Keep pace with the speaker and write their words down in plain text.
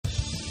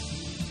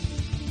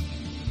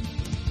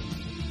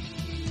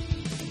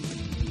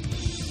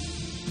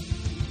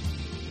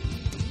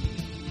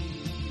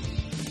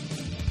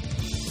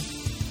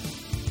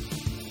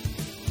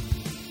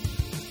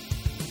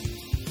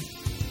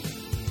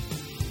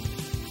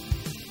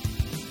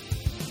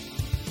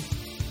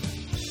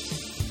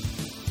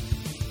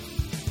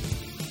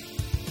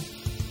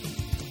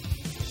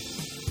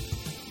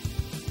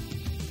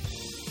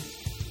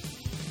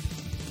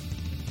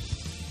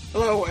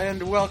Hello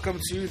and welcome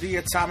to the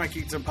Atomic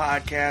Geekdom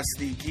Podcast,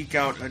 the Geek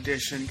Out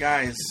edition.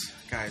 Guys,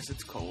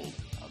 it's cold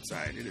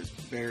outside. It is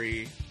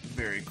very,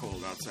 very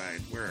cold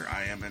outside where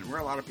I am and where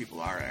a lot of people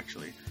are,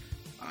 actually.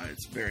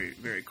 It's very,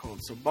 very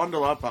cold. So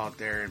bundle up out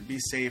there and be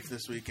safe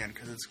this weekend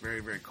because it's very,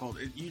 very cold.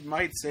 You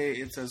might say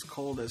it's as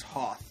cold as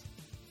Hoth.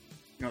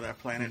 You know, that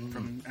planet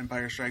from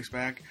Empire Strikes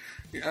Back?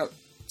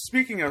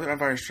 Speaking of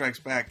Empire Strikes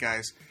Back,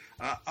 guys,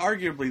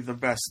 arguably the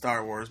best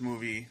Star Wars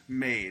movie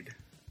made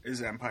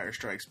is Empire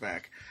Strikes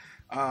Back.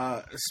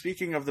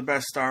 Speaking of the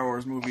best Star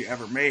Wars movie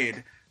ever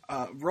made,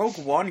 Rogue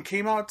One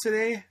came out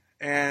today,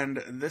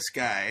 and this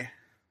guy,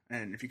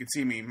 and if you can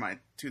see me, my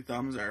two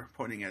thumbs are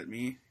pointing at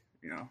me,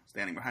 you know,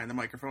 standing behind the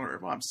microphone, or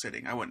well, I'm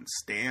sitting. I wouldn't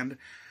stand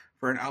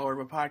for an hour of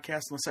a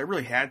podcast unless I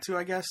really had to,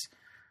 I guess.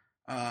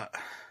 Are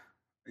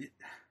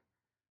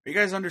you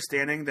guys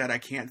understanding that I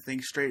can't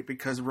think straight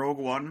because Rogue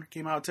One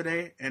came out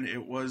today, and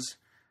it was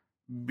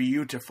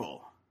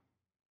beautiful?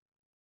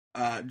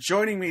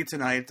 Joining me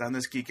tonight on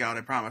this Geek Out,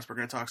 I promise we're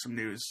going to talk some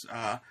news.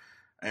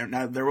 And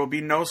now there will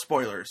be no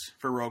spoilers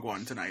for Rogue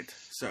One tonight,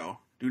 so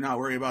do not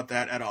worry about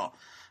that at all.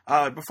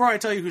 Before I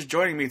tell you who's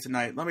joining me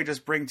tonight, let me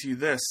just bring to you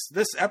this.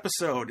 This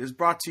episode is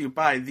brought to you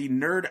by the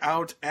Nerd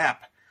Out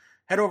app.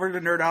 Head over to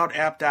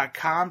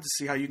nerdoutapp.com to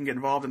see how you can get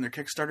involved in their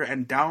Kickstarter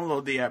and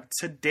download the app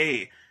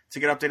today to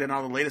get updated on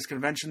all the latest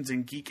conventions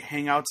and geek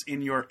hangouts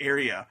in your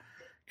area.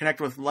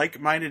 Connect with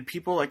like-minded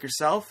people like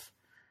yourself.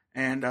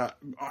 And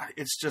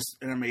it's just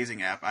an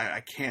amazing app.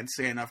 I can't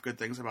say enough good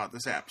things about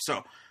this app.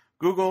 So,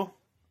 Google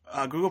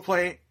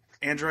Play,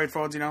 Android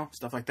phones, you know,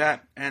 stuff like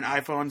that, and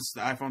iPhones,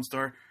 the iPhone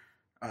store,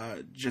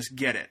 just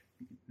get it.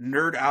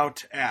 Nerd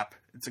Out app.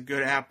 It's a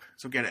good app,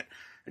 so get it.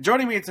 And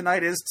joining me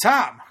tonight is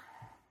Tom.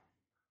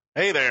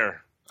 Hey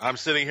there. I'm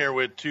sitting here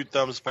with two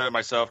thumbs pointing at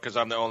myself because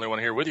I'm the only one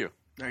here with you.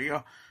 There you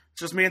go.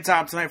 It's just me and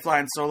Tom tonight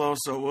flying solo,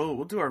 so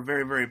we'll do our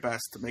very, very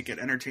best to make it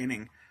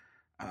entertaining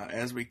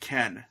as we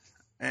can.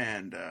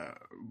 And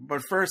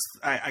but first,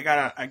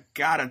 I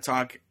gotta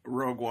talk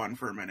Rogue One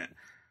for a minute,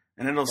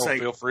 and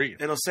feel free.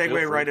 It'll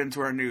segue right into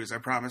our news. I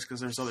promise,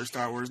 because there's other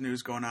Star Wars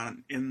news going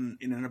on in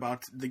and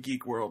about the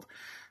geek world.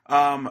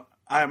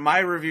 My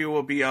review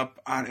will be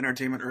up on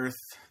Entertainment Earth,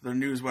 the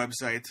news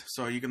website,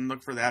 so you can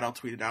look for that. I'll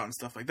tweet it out and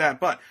stuff like that.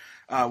 But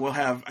we'll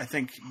have, I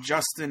think,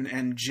 Justin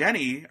and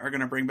Jenny are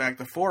going to bring back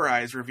the Four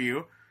Eyes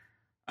review,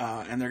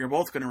 and they're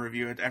both going to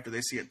review it after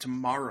they see it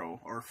tomorrow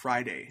or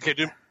Friday.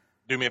 Okay,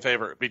 do me a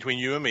favor. Between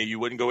you and me, you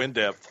wouldn't go in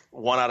depth.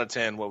 1 out of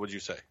 10, what would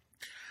you say?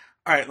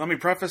 All right, let me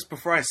preface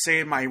before I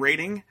say my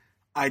rating.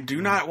 I do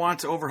not want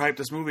to overhype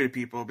this movie to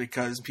people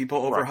because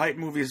people overhype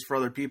movies for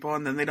other people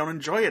and then they don't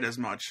enjoy it as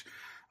much.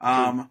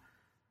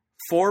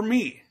 For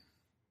me,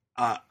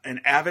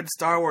 an avid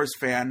Star Wars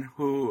fan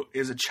who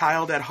is a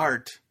child at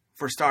heart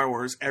for Star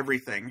Wars,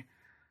 everything.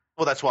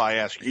 Well, that's why I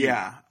asked you.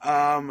 Yeah.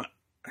 A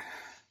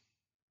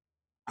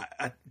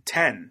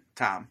 10,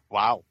 Tom.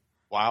 Wow.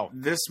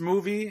 This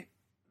movie,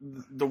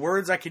 the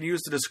words I can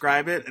use to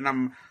describe it, and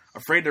I'm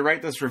afraid to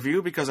write this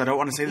review because I don't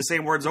want to say the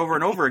same words over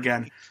and over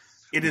again.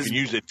 You can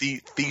use a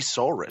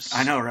thesaurus.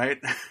 I know, right?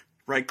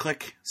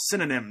 Right-click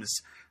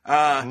synonyms.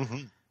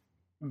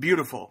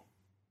 Beautiful.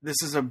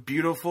 This is a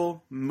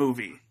beautiful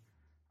movie.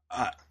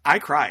 I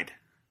cried.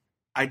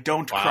 I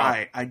don't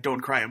cry. I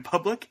don't cry in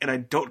public, and I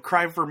don't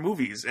cry for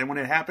movies. And when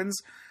it happens,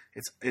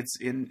 it's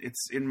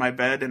in my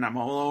bed, and I'm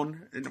all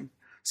alone, and I'm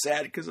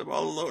sad because I'm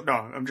all alone.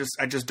 No,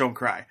 I just don't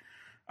cry.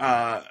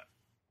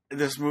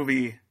 This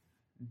movie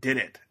did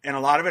it. And a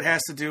lot of it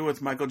has to do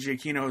with Michael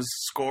Giacchino's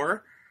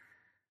score.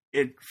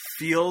 It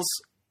feels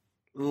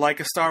like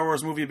a Star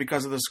Wars movie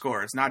because of the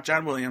score. It's not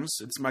John Williams.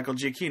 It's Michael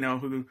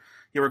Giacchino, who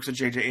he works with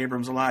J.J.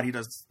 Abrams a lot. He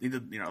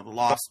did, you know, the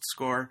Lost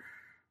score.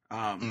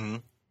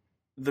 The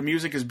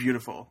music is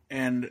beautiful.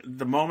 And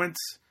the moment,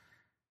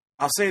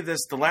 I'll say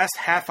this, the last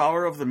half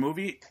hour of the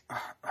movie,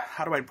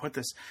 how do I put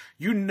this?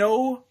 You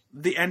know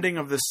the ending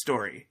of this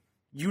story.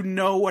 You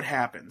know what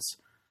happens.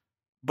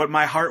 But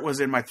my heart was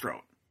in my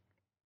throat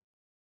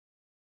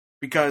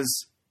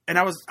because, and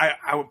I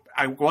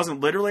wasn't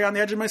literally on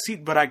the edge of my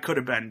seat, but I could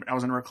have been. I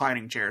was in a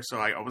reclining chair, so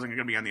I wasn't going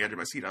to be on the edge of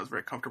my seat. I was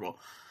very comfortable,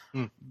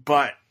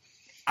 but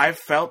I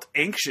felt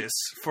anxious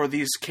for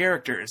these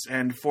characters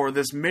and for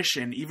this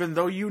mission, even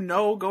though you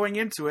know going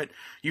into it,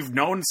 you've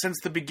known since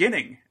the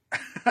beginning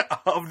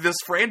of this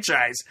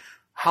franchise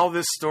how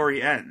this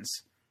story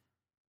ends.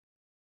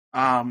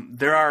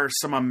 There are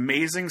some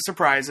amazing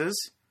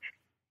surprises.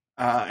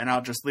 And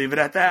I'll just leave it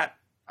at that.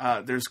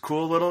 There's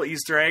cool little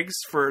Easter eggs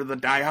for the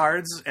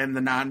diehards and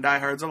the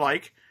non-diehards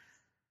alike.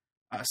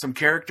 Some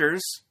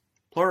characters,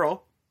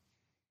 plural,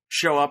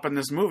 show up in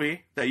this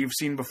movie that you've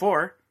seen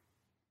before.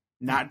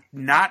 Not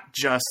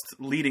just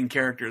leading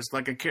characters.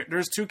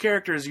 There's two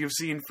characters you've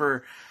seen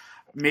for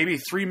maybe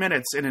 3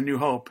 minutes in A New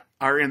Hope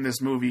are in this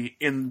movie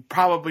in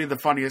probably the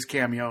funniest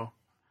cameo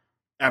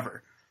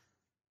ever.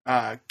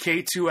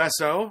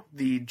 K2SO,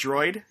 the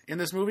droid in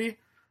this movie.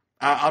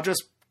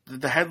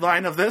 The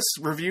headline of this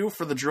review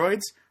for the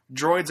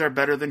droids are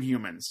better than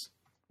humans.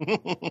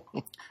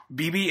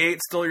 BB-8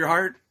 stole your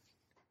heart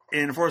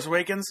in Force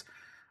Awakens.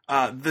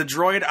 The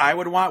droid I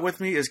would want with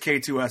me is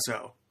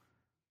K2SO.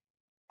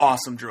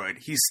 Awesome droid.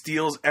 He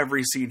steals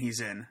every scene he's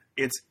in.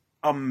 It's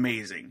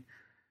amazing.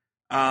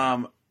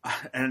 And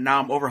now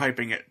I'm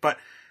overhyping it, but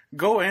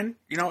go in,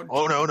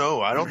 Oh,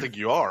 no. I don't think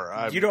you are.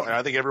 I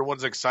think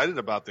everyone's excited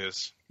about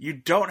this. You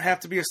don't have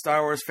to be a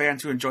Star Wars fan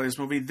to enjoy this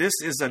movie. This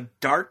is a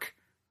dark,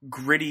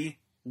 gritty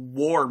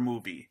war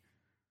movie.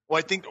 Well,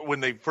 I think when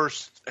they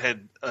first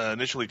had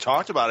initially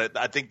talked about it,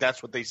 I think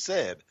that's what they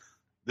said.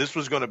 This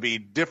was going to be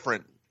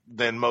different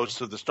than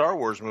most of the Star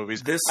Wars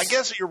movies. I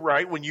guess you're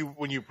right when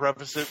you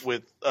preface it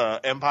with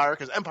Empire,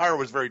 because Empire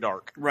was very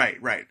dark. Right.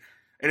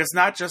 And it's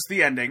not just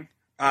the ending,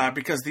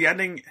 because the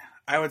ending,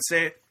 I would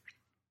say,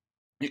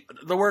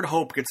 the word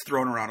hope gets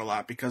thrown around a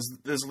lot because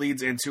this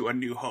leads into A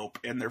New Hope,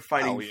 and they're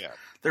fighting. Oh, yeah.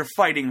 They're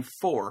fighting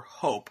for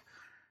hope,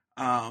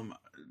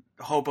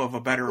 hope of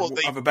a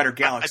better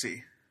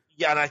galaxy.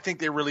 And I think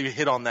they really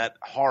hit on that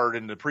hard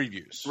in the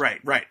previews.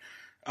 Right.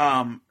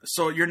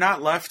 So you're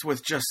not left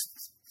with just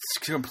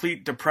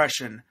complete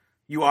depression.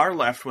 You are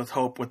left with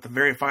hope with the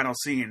very final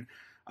scene.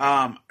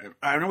 I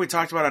know we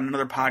talked about on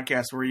another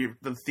podcast where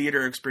the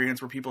theater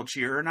experience where people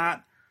cheer or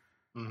not.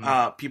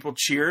 Mm-hmm. People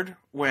cheered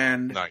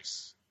when.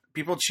 Nice.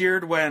 People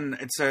cheered when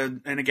it's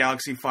in a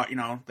galaxy fight,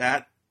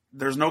 that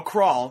there's no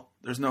crawl.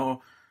 There's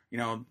no,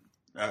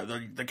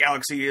 the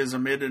galaxy is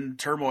amid in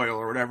turmoil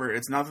or whatever.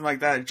 It's nothing like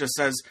that. It just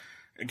says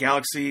a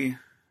galaxy,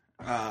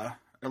 a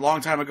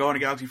long time ago in a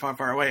galaxy far,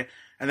 far away.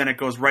 And then it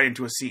goes right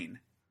into a scene.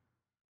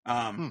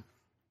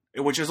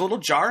 Which is a little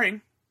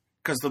jarring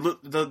because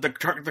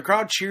the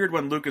crowd cheered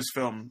when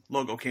Lucasfilm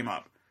logo came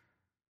up.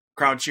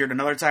 Crowd cheered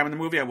another time in the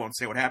movie. I won't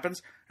say what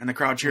happens. And the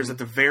crowd cheers at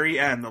the very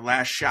end, the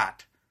last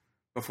shot.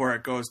 Before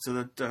it goes to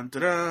the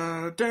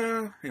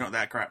dun-da-da-da,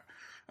 that crap.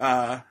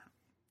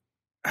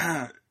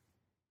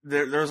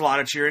 There's a lot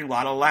of cheering, a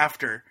lot of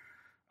laughter.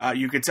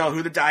 You could tell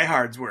who the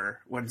diehards were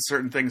when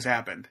certain things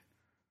happened.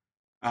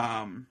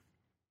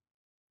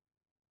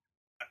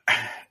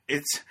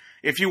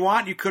 If you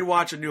want, you could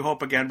watch A New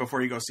Hope again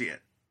before you go see it.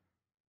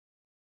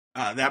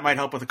 That might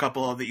help with a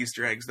couple of the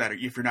Easter eggs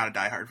if you're not a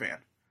diehard fan.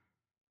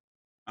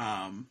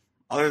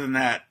 Other than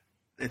that,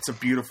 it's a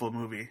beautiful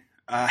movie.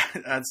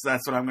 That's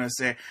what I'm going to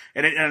say.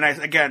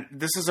 Again,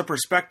 this is a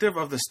perspective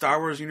of the Star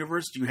Wars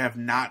universe you have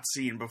not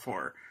seen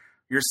before.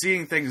 You're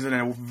seeing things in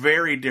a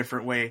very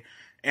different way,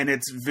 and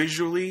it's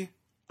visually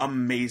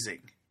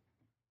amazing.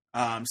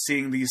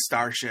 Seeing these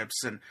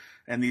starships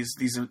and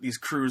these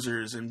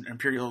cruisers and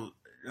Imperial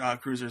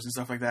cruisers and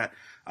stuff like that.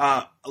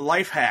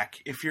 Life hack: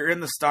 if you're in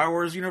the Star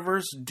Wars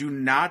universe, do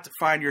not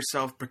find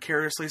yourself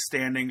precariously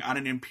standing on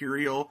an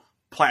Imperial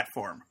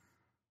platform.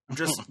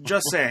 Just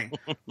saying.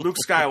 Luke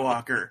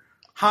Skywalker.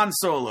 Han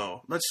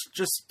Solo. Let's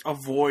just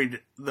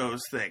avoid those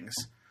things.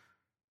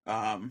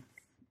 And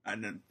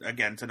then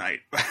again tonight.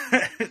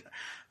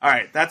 All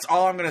right, that's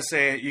all I'm going to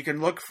say. You can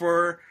look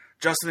for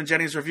Justin and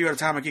Jenny's review at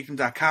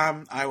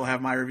AtomicGeekdom.com. I will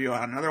have my review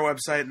on another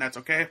website, and that's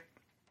okay.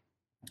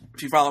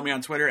 If you follow me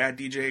on Twitter at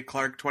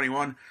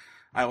DJClark21,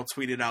 I will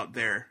tweet it out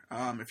there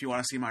if you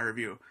want to see my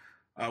review,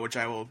 which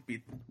I will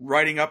be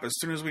writing up as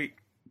soon as we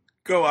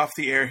go off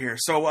the air here.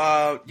 So,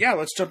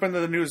 let's jump into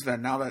the news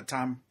then, now that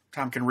Tom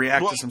can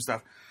react to some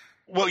stuff.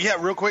 Well, yeah,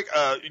 real quick.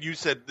 You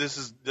said this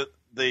is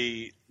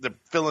the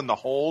fill in the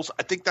holes.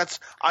 I think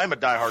I'm a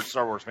diehard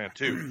Star Wars fan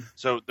too.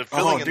 So the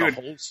filling in the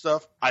holes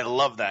stuff, I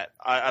love that.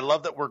 I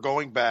love that we're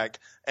going back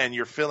and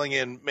you're filling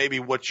in maybe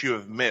what you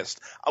have missed.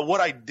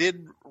 What I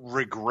did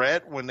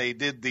regret when they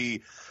did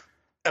the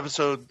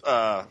episode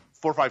 4,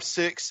 5,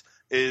 6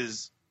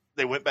 is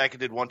they went back and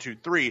did 1, 2,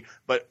 3,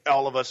 but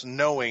all of us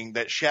knowing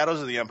that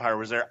Shadows of the Empire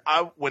was there.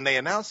 When they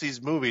announced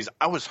these movies,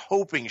 I was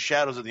hoping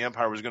Shadows of the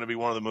Empire was going to be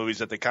one of the movies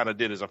that they kind of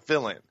did as a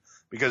fill-in,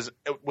 because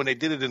when they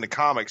did it in the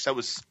comics,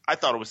 I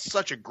thought it was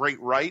such a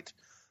great write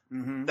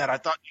that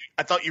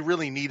I thought you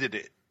really needed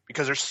it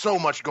because there's so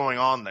much going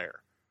on there.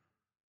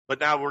 But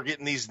now we're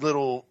getting these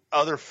little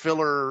other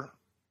filler,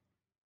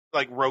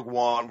 like Rogue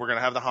One. We're going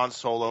to have the Han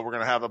Solo. We're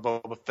going to have a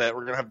Boba Fett.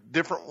 We're going to have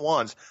different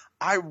ones.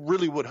 I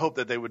really would hope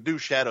that they would do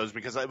Shadows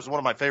because it was one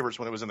of my favorites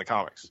when it was in the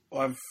comics.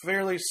 Well, I'm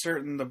fairly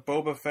certain the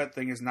Boba Fett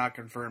thing is not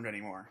confirmed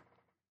anymore.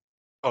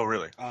 Oh,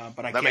 really?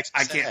 But I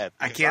can't.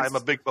 I'm a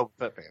big Boba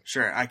Fett fan.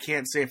 Sure, I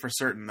can't say for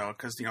certain though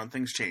because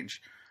things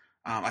change.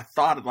 I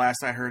thought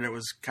last I heard it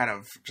was kind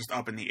of just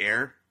up in the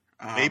air.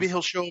 Maybe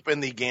he'll show up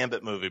in the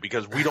Gambit movie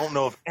because we don't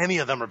know if any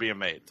of them are being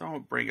made.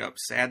 Don't bring up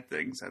sad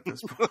things at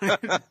this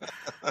point.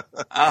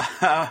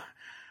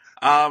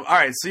 All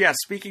right, so yeah,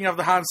 speaking of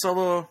the Han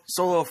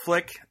Solo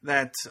flick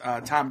that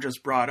Tom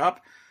just brought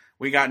up,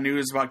 we got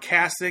news about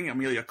casting.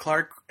 Emilia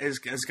Clarke is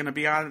going to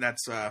be on.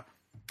 That's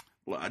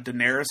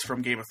Daenerys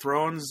from Game of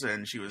Thrones,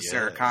 and she was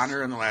Sarah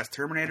Connor in the last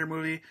Terminator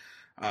movie.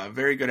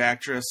 Very good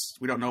actress.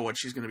 We don't know what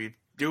she's going to be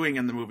doing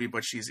in the movie,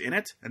 but she's in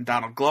it. And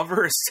Donald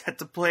Glover is set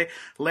to play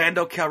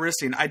Lando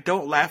Calrissian. I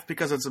don't laugh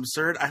because it's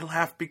absurd. I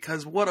laugh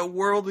because what a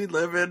world we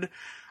live in.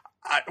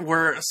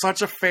 Where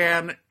such a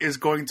fan is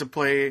going to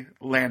play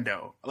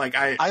Lando.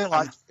 I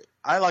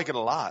like it a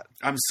lot.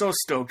 I'm so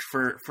stoked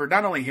for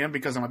not only him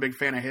because I'm a big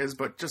fan of his,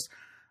 but just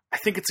I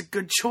think it's a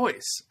good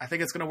choice. I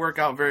think it's going to work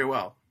out very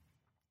well.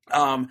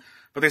 But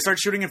they start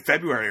shooting in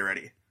February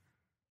already.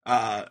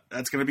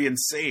 That's going to be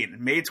insane.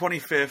 May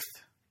 25th,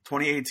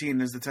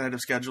 2018 is the tentative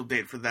scheduled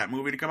date for that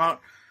movie to come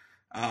out.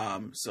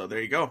 So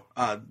there you go.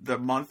 The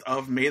month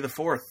of May the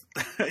 4th.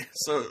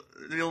 So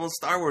the little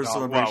Star Wars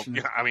celebration.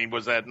 Well, I mean,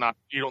 was that not,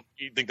 you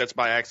think that's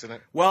by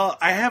accident? Well,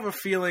 I have a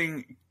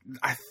feeling,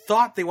 I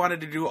thought they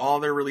wanted to do all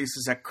their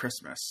releases at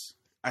Christmas.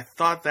 I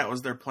thought that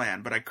was their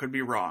plan, but I could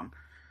be wrong.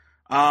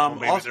 Well,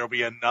 maybe there'll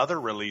be another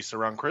release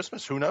around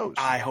Christmas. Who knows?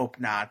 I hope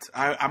not.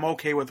 I'm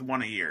okay with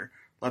one a year.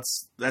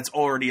 That's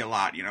already a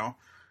lot, you know.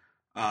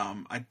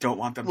 I don't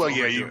want them to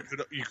overdo it.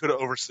 You could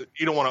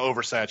you don't want to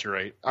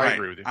oversaturate. I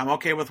agree with you. I'm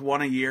okay with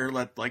one a year.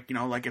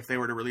 Like if they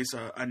were to release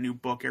a new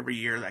book every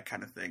year, that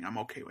kind of thing. I'm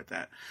okay with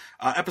that.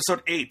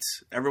 Episode 8.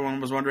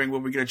 Everyone was wondering, will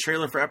we get a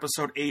trailer for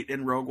Episode 8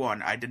 in Rogue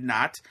One? I did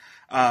not.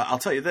 I'll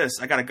tell you this.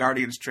 I got a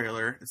Guardians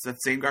trailer. It's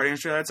that same Guardians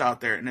trailer that's out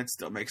there, and it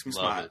still makes me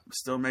smile.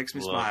 Still makes me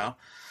smile.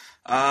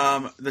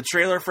 The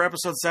trailer for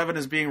Episode 7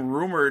 is being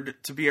rumored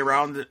to be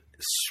around the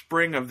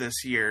spring of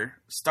this year.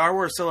 Star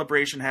Wars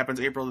Celebration happens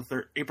April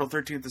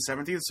 13th to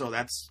 17th, so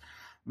that's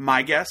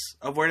my guess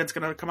of when it's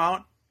going to come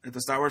out at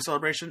the Star Wars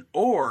Celebration.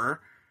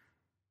 Or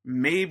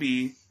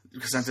maybe,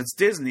 because since it's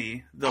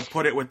Disney, they'll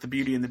put it with the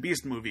Beauty and the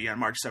Beast movie on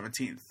March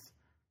 17th.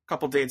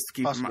 Couple dates to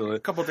keep in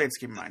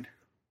mind.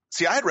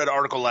 See, I had read an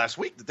article last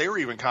week that they were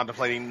even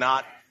contemplating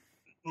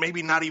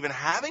maybe not even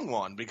having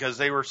one because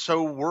they were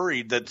so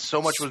worried that so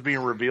much was being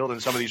revealed in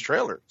some of these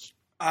trailers.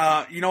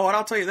 You know what?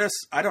 I'll tell you this.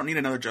 I don't need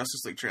another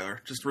Justice League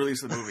trailer. Just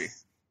release the movie.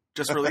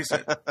 Just release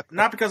it.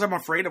 Not because I'm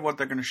afraid of what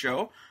they're going to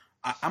show.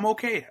 I'm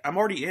okay. I'm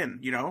already in,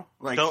 you know?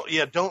 Like,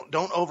 don't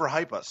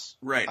overhype us.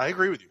 Right. I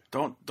agree with you.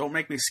 Don't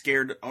make me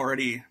scared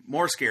already,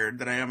 more scared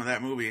than I am of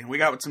that movie. We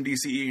got some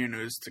DCEU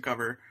news to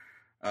cover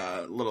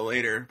a little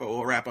later, but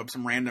we'll wrap up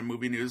some random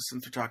movie news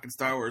since we're talking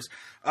Star Wars.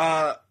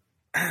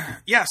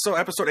 Yeah, so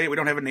Episode 8, we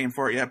don't have a name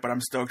for it yet, but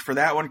I'm stoked for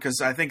that one because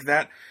I think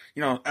that,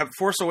 you know,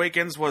 Force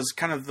Awakens was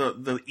kind of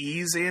the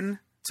ease in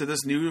to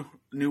this new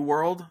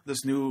world,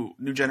 this new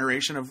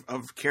generation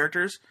of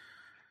characters.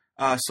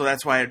 So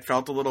that's why it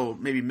felt a little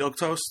maybe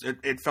milquetoast.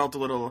 It felt a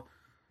little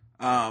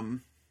a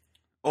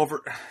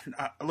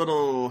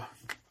little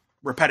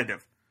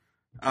repetitive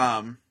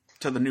to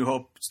the New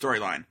Hope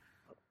storyline.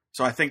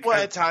 So I think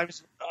at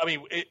times, I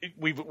mean,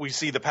 we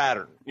see the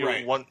pattern. You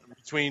right. know,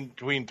 between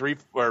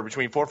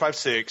 4, 5,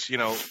 6. You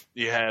know,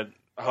 you had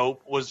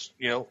Hope was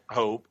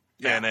Hope,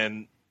 yeah. And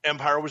then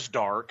Empire was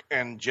dark,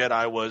 and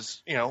Jedi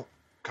was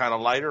kind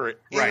of lighter, right.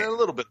 And a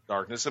little bit of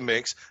darkness, a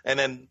mix, and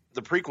then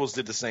the prequels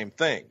did the same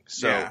thing.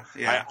 So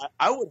yeah.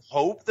 I would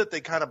hope that they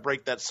kind of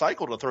break that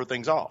cycle to throw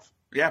things off.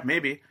 Yeah,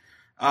 maybe.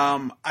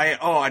 I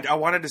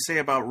wanted to say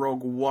about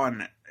Rogue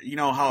One. You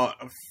know how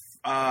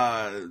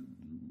the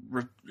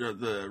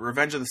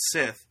Revenge of the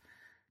Sith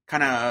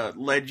kind of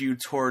led you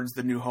towards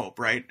the New Hope,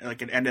 right?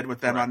 Like it ended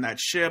with them on that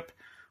ship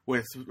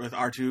with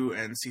R2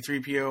 and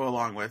C-3PO,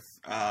 along with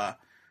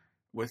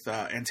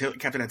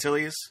Captain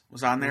Antilles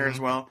was on there as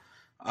well,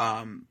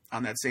 on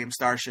that same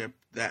starship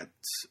that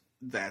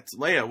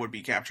Leia would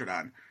be captured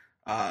on.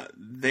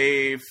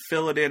 They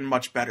fill it in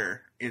much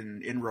better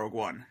in Rogue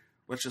One.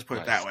 Let's just put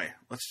it that way.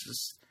 Let's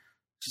just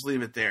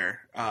leave it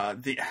there.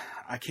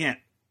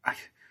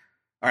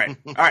 All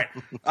right.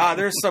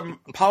 There's some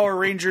Power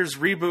Rangers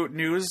reboot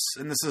news,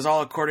 and this is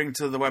all according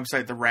to the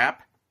website The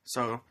Wrap.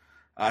 So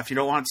if you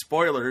don't want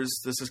spoilers,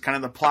 this is kind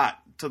of the plot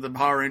to the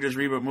Power Rangers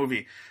reboot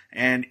movie,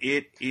 and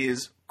it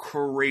is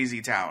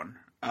crazy town.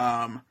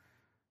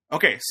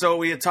 Okay, so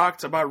we had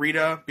talked about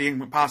Rita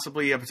being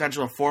possibly a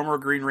potential former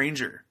Green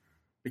Ranger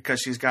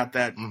because she's got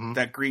that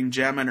green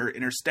gem in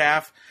her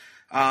staff.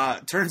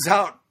 Turns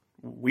out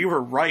we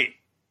were right.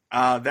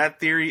 That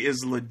theory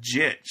is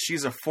legit.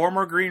 She's a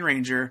former Green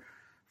Ranger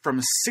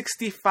from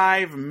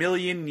 65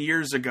 million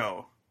years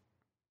ago.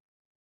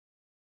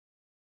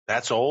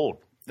 That's old.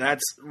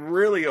 That's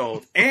really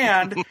old.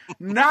 And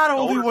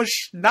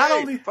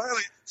finally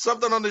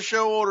something on the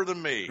show older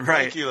than me.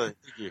 Right. Thank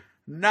you.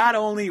 Not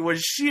only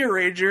was she a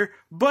Ranger,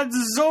 but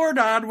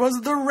Zordon was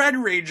the Red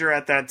Ranger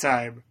at that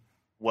time.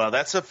 Well,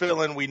 that's a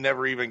fill-in we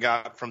never even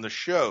got from the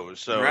show.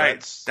 So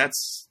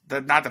that's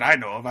not that I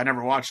know of. I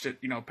never watched it.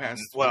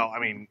 Past. Well, I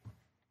mean,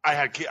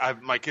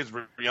 my kids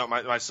were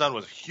my son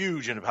was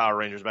huge into Power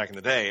Rangers back in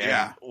the day,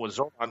 and was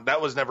Zordon.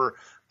 That was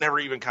never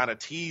even kind of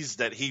teased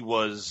that he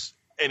was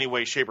any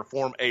way, shape, or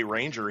form a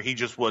Ranger. He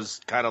just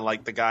was kind of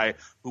like the guy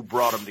who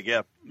brought them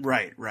together.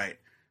 Right.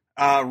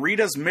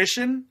 Rita's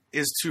mission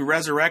is to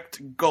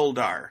resurrect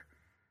Goldar.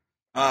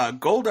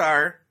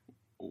 Goldar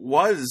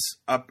was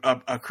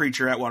a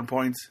creature at one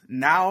point.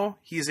 Now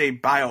he's a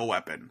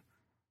bioweapon.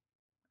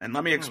 And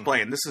let me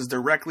explain. This is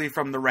directly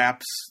from the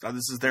Wraps.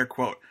 This is their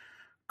quote.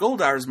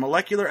 Goldar's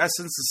molecular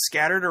essence is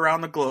scattered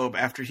around the globe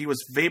after he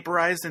was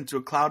vaporized into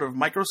a cloud of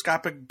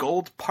microscopic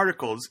gold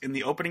particles in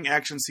the opening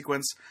action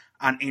sequence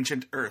on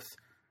ancient Earth.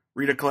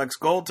 Rita collects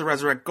gold to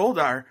resurrect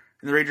Goldar,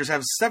 and the Rangers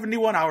have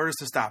 71 hours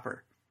to stop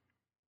her.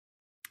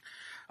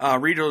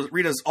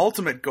 Rita's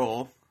ultimate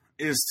goal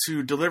is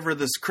to deliver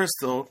this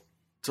crystal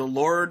to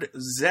Lord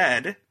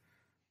Zed,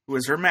 who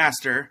is her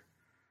master,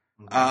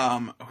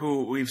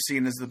 who we've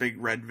seen as the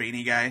big red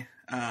veiny guy.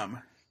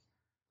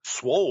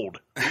 Swolled.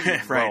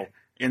 Right. Well.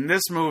 In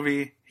this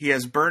movie, he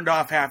has burned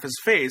off half his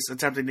face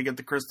attempting to get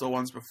the crystal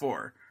once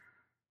before.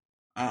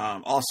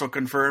 Also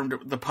confirmed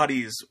the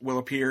putties will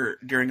appear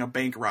during a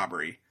bank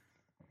robbery.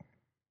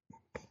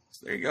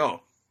 So there you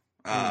go.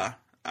 I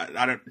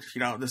don't,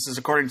 this is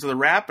according to the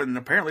Wrap, and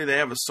apparently they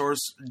have a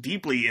source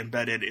deeply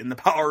embedded in the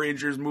Power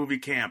Rangers movie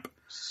camp.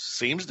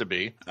 Seems to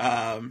be.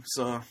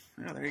 So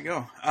yeah, there you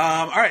go.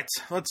 All right,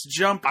 let's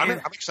jump. I'm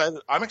excited.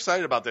 I'm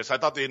excited about this. I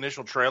thought the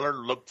initial trailer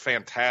looked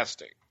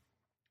fantastic.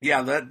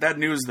 Yeah, that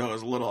news though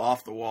is a little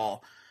off the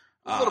wall.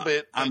 A little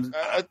bit. I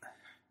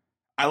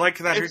like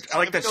that. I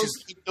like that if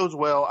it goes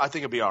well. I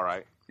think it'll be all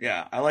right.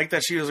 Yeah, I like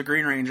that she was a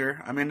Green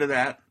Ranger. I'm into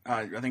that.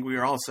 I think we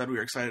all said we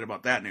were excited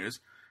about that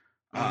news,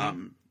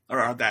 or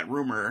that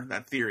rumor,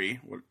 that theory.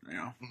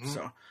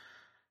 So.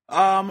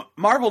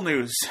 Marvel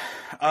news.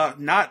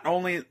 Not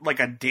only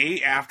like a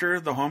day after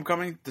the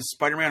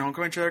Spider-Man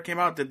Homecoming trailer came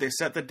out, did they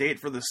set the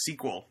date for the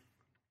sequel.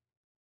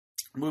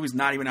 The movie's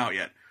not even out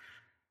yet.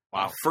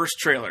 Wow. First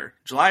trailer,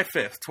 July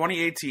 5th,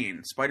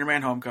 2018,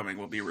 Spider-Man Homecoming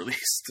will be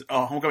released.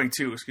 Oh, Homecoming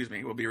 2,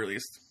 will be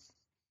released.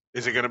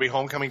 Is it going to be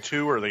Homecoming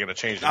 2, or are they going to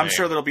change the name? I'm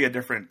sure there'll be a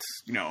different,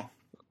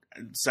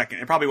 second.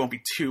 It probably won't be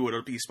 2.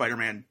 It'll be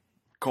Spider-Man :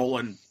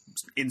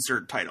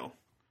 insert title.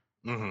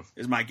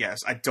 Is my guess.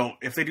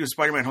 If they do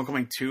Spider-Man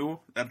Homecoming 2,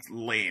 that's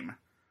lame.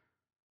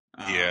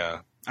 Yeah.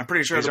 I'm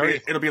pretty sure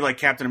it'll be like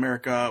Captain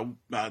America,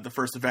 the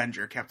First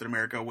Avenger, Captain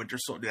America, Winter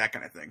Soldier, that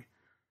kind of thing.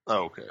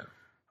 Oh, okay.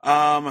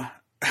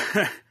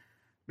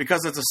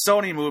 Because it's a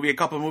Sony movie, a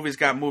couple of movies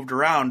got moved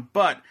around,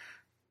 but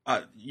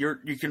you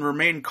can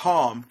remain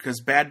calm because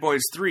Bad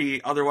Boys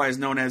 3, otherwise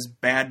known as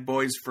Bad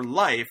Boys for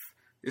Life,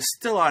 is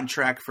still on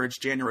track for its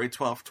January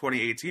 12th,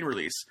 2018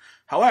 release.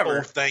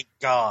 However, thank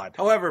God.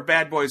 However,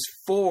 Bad Boys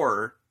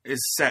 4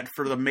 is set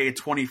for the May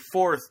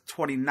 24th,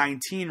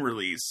 2019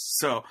 release.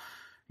 So,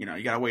 you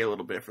got to wait a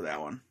little bit for that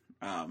one.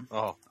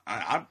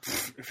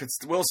 If it's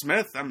Will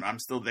Smith, I'm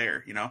still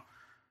there, Well,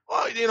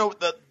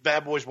 the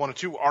Bad Boys 1 and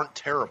 2 aren't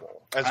terrible.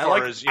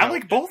 I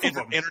like both of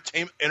them.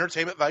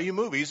 Entertainment value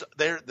movies,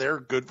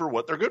 they're good for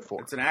what they're good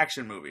for. It's an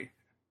action movie.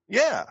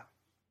 Yeah.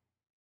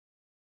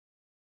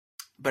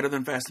 Better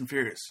than Fast and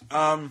Furious.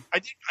 I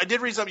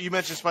did read something. You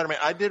mentioned Spider-Man.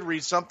 I did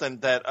read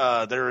something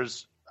that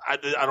there's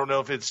I don't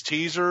know if it's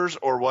teasers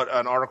or what,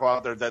 an article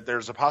out there that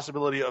there's a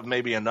possibility of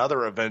maybe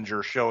another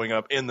Avenger showing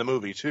up in the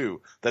movie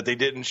too that they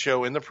didn't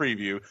show in the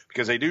preview,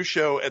 because they do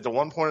show at the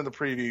one point in the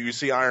preview you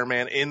see Iron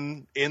Man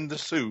in the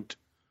suit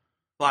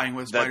flying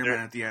with Spider-Man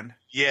at the end.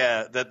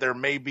 Yeah, that there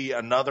may be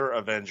another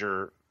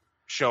Avenger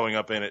showing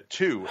up in it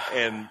too.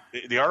 And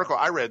the article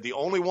I read, the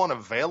only one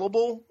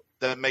available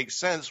that makes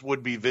sense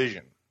would be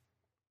Vision.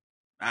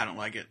 I don't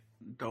like it.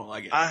 Don't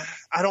like it. I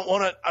don't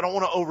want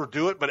to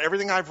overdo it, but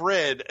everything I've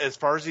read as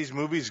far as these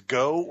movies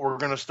go, we're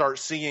going to start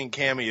seeing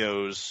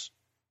cameos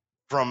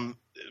from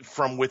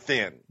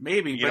within.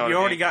 Maybe, but you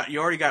already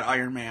got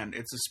Iron Man.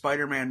 It's a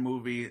Spider-Man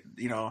movie.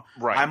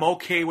 Right. I'm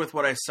okay with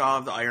what I saw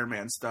of the Iron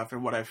Man stuff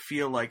and what I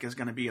feel like is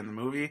going to be in the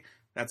movie.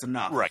 That's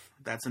enough. Right.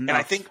 That's enough. And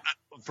I think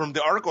from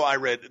the article I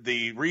read,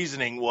 the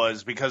reasoning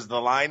was because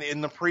the line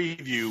in the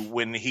preview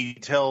when he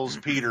tells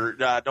Peter,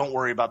 "Don't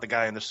worry about the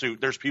guy in the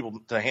suit. There's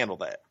people to handle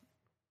that."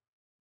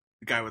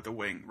 The guy with the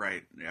wing,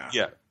 right? Yeah.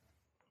 Yeah.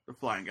 The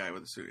flying guy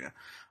with the suit. Yeah.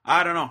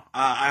 I don't know.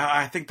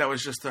 I think that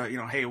was just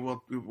hey,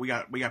 we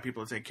got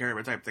people to take care of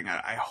it type thing.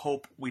 I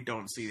hope we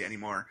don't see it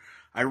anymore.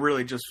 I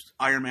really just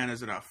Iron Man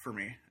is enough for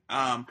me.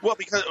 Well,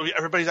 because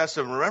everybody has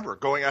to remember,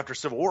 going after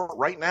Civil War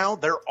right now,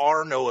 there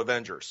are no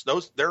Avengers.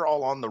 They're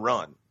all on the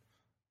run,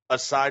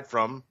 aside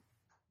from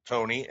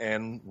Tony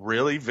and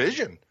really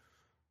Vision.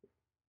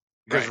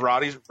 Because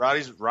right.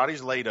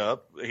 Roddy's laid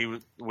up.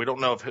 We don't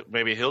know if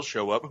maybe he'll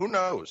show up. Who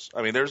knows?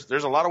 I mean, there's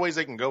a lot of ways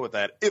they can go with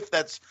that if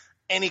that's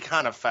any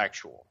kind of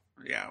factual.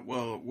 Yeah.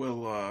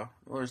 Well,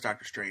 there's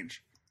Doctor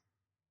Strange.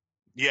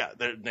 Yeah,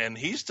 and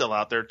he's still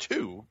out there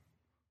too.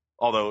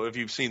 Although, if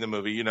you've seen the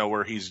movie, you know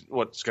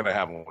what's going to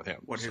happen with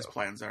him. What his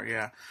plans are,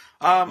 yeah.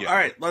 All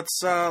right,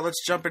 let's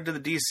jump into the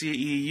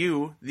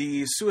DCEU.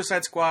 The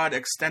Suicide Squad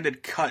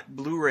Extended Cut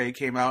Blu-ray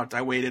came out.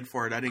 I waited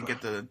for it. I didn't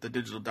get the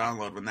digital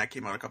download when that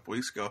came out a couple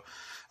weeks ago.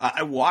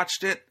 I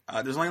watched it.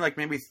 There's only like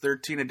maybe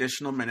 13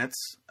 additional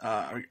minutes.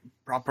 I'll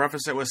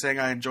preface it with saying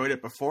I enjoyed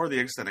it before the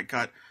Extended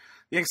Cut.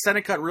 The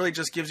Extended Cut really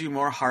just gives you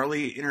more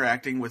Harley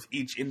interacting with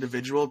each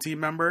individual team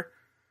member.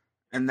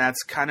 And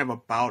that's kind of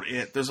about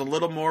it. There's a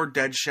little more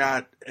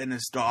Deadshot and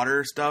his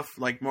daughter stuff,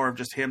 like more of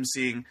just him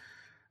seeing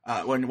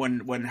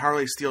when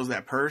Harley steals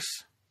that purse.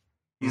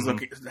 He's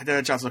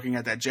Deadshot's looking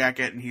at that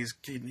jacket, and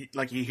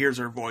he hears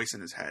her voice in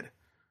his head,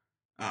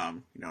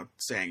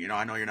 saying,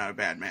 I know you're not a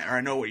bad man, or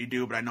I know what you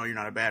do, but I know you're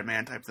not a bad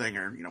man, type thing,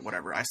 or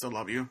whatever. I still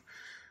love you.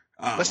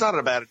 That's not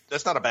a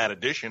bad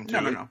addition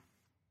to it. No.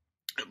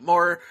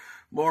 More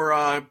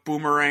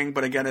Boomerang,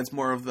 but again, it's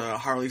more of the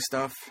Harley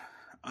stuff.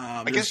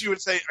 I guess you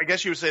would say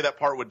that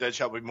part with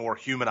Deadshot would be more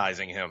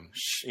humanizing him.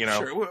 You know,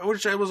 sure,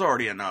 which was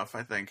already enough,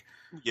 I think.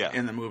 Yeah.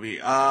 In the movie,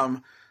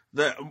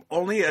 the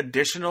only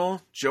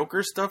additional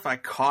Joker stuff I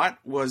caught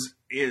was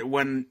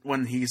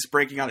when he's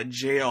breaking out of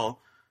jail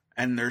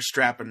and they're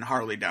strapping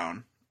Harley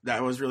down.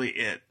 That was really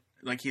it.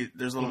 Like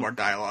there's a little more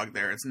dialogue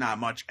there. It's not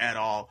much at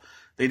all.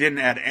 They didn't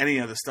add any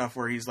of the stuff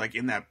where he's like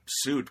in that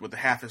suit with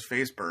half his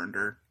face burned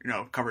or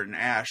covered in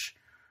ash.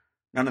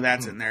 None of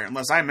that's in there,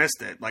 unless I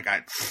missed it. Like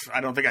I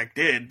don't think I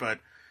did, but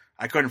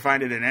I couldn't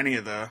find it in any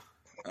of the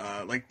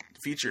like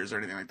features or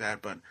anything like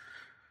that. But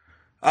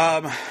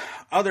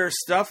other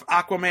stuff,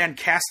 Aquaman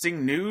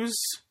casting news.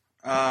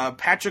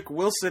 Patrick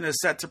Wilson is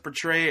set to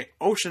portray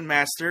Ocean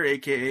Master,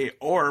 aka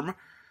Orm.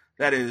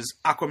 That is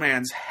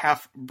Aquaman's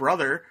half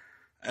brother.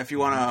 If you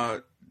want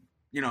to,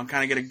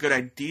 kind of get a good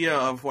idea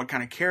of what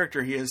kind of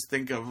character he is,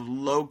 think of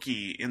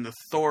Loki in the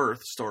Thor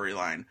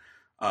storyline,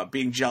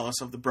 being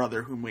jealous of the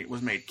brother who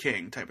was made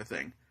king, type of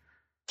thing.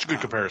 It's a good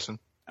comparison.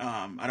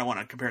 I don't want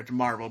to compare it to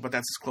Marvel, but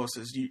that's as close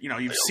as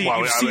you've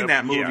seen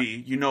that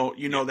movie. Yeah.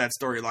 You know that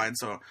storyline.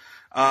 So,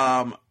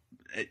 I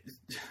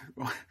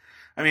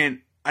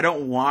mean, I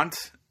don't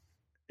want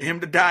him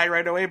to die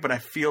right away, but I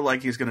feel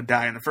like he's going to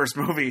die in the first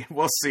movie.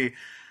 We'll see.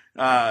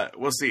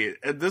 We'll see.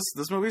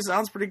 This movie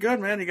sounds pretty good,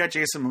 man. You got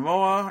Jason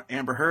Momoa,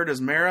 Amber Heard as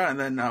Mera, and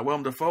then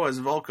Willem Dafoe as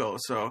Vulko.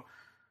 So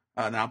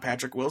now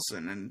Patrick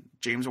Wilson and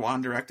James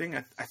Wan directing.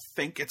 I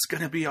think it's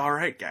gonna be all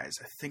right, guys.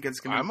 I think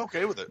it's gonna. I'm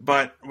okay with it.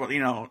 But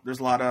there's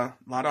a lot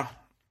of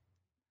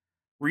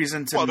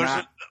reason to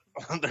not.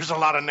 There's a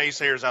lot of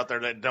naysayers out there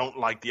that don't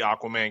like the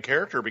Aquaman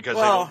character because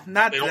they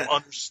don't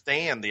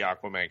understand the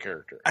Aquaman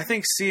character. I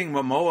think seeing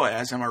Momoa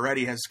as him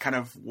already has kind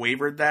of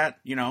wavered that.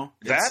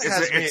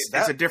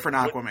 It's a different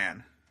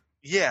Aquaman.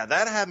 Yeah,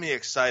 that had me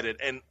excited,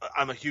 and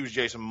I'm a huge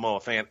Jason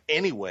Momoa fan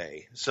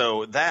anyway.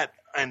 So that,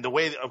 and the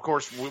way, of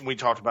course, when we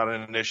talked about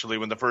it initially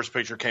when the first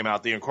picture came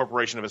out, the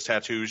incorporation of his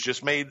tattoos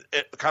just made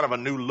it kind of a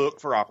new look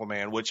for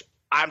Aquaman, which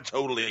I'm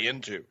totally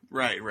into.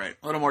 Right.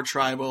 A little more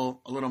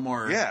tribal, a little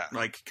more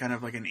like kind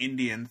of like an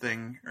Indian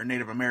thing or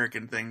Native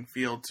American thing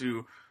feel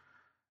to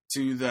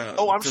the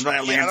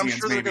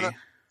Atlanteans, maybe.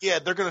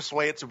 They're gonna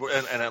sway it to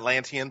an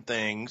Atlantean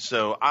thing.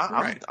 So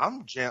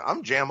I'm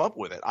jam up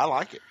with it. I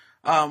like it.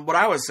 What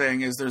I was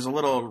saying is there's a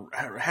little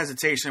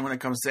hesitation when it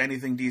comes to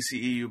anything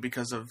DCEU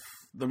because of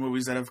the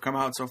movies that have come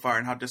out so far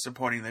and how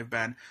disappointing they've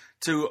been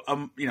to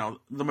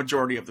the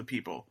majority of the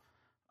people.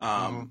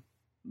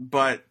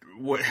 But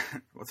we'll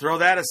throw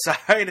that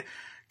aside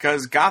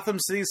because Gotham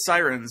City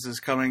Sirens is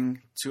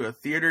coming to a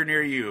theater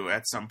near you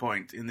at some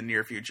point in the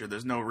near future.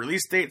 There's no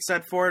release date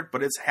set for it,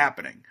 but it's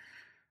happening.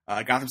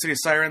 Gotham City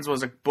Sirens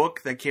was a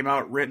book that came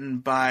out written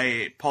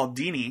by Paul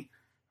Dini,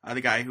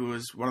 the guy who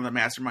was one of the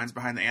masterminds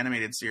behind the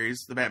animated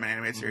series, the Batman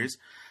animated series.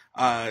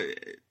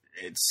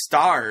 It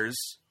stars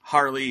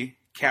Harley,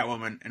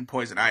 Catwoman, and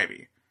Poison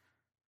Ivy.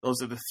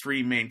 Those are the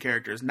three main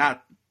characters.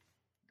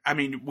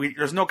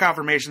 There's no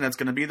confirmation that's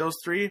going to be those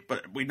three,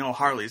 but we know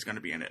Harley's going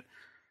to be in it.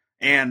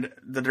 And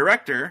the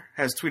director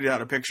has tweeted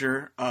out a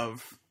picture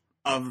of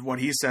what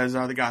he says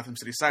are the Gotham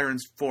City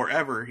Sirens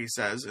forever, he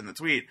says in the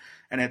tweet,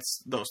 and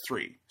it's those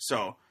three.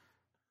 So,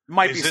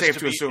 might be safe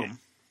to assume.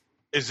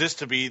 Is this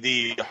to be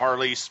the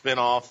Harley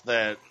spinoff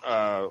that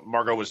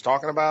Margot was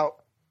talking about?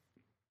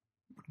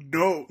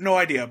 No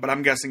idea, but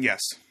I'm guessing yes.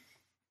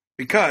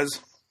 Because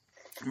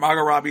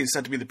Margot Robbie is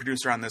set to be the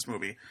producer on this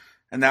movie.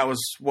 And that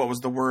was what was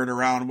the word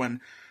around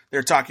when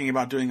they're talking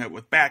about doing it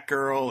with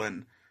Batgirl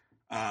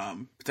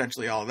and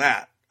potentially all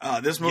that.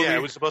 This movie, it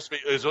was supposed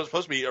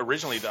to be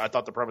originally. I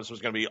thought the premise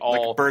was going to be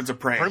all like Birds of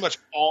Prey, pretty much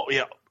all.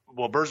 Yeah,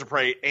 well, Birds of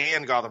Prey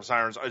and Gotham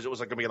Sirens. It was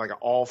like going to be like an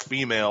all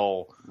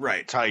female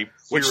type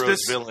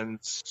heroes,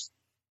 villains.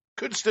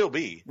 Could still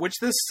be, which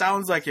this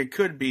sounds like it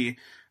could be.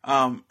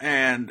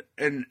 And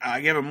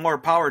I give him more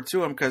power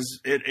to him because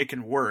it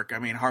can work. I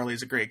mean,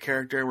 Harley's a great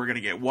character. We're going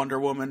to get Wonder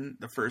Woman,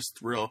 the first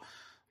real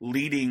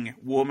leading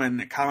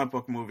woman comic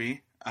book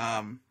movie,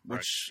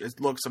 which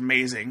looks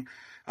amazing.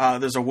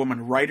 There's a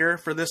woman writer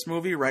for this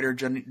movie, writer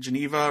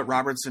Geneva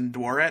Robertson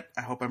Dworet.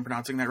 I hope I'm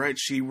pronouncing that right.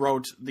 She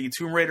wrote the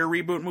Tomb Raider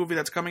reboot movie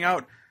that's coming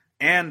out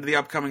and the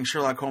upcoming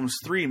Sherlock Holmes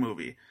 3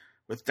 movie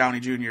with Downey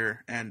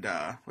Jr. and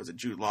was it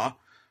Jude Law?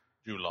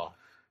 Jude Law.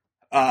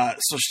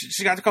 So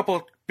she got a couple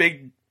of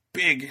big,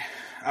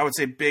 I would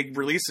say big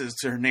releases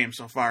to her name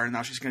so far, and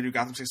now she's going to do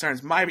Gotham City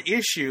Sirens. My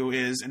issue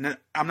is, and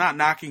I'm not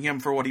knocking him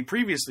for what he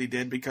previously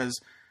did because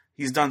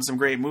he's done some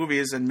great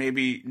movies and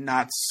maybe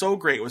not so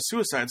great with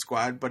Suicide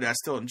Squad, but I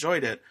still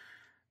enjoyed it.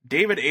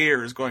 David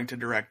Ayer is going to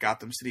direct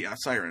Gotham City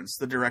Sirens,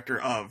 the director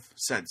of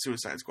said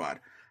Suicide Squad.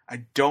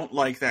 I don't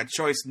like that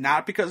choice,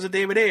 not because of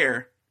David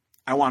Ayer.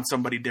 I want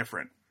somebody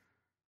different.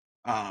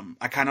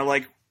 I kind of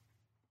like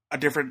a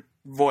different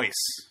voice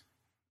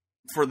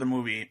for the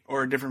movie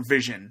or a different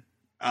vision.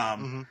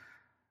 I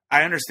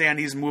understand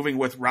he's moving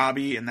with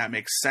Robbie and that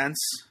makes sense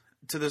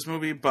to this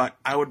movie, but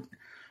I would,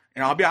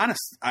 I'll be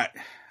honest,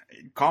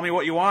 call me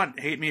what you want,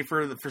 hate me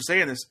for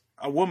saying this,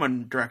 a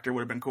woman director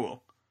would have been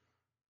cool.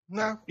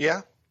 No,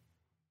 yeah.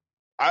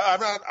 I'm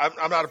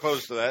not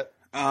opposed to that.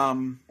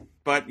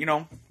 But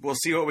we'll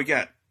see what we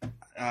get.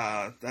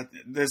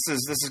 This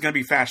is going to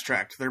be fast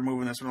tracked. They're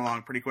moving this one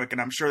along pretty quick,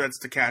 and I'm sure that's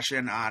to cash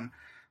in on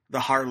the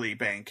Harley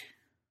bank.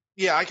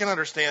 Yeah, I can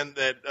understand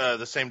that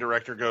the same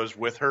director goes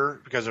with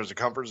her because there's a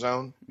comfort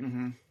zone,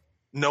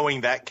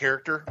 knowing that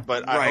character.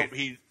 But I hope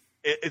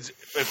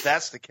if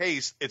that's the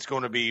case, it's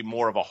going to be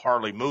more of a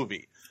Harley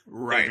movie.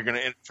 Right. If you're going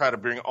to try to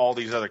bring all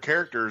these other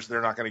characters,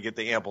 they're not going to get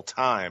the ample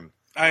time.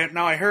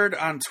 I heard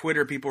on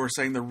Twitter people were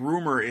saying the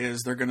rumor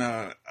is they're going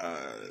to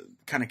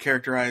kind of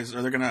characterize,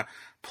 or they're going to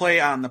play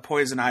on the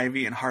Poison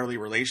Ivy and Harley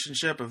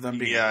relationship of them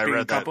being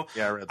a couple.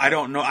 Yeah, I read that. I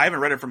don't know. I haven't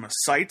read it from a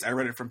site. I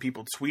read it from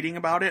people tweeting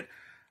about it.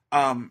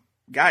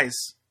 Guys,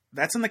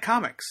 that's in the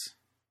comics.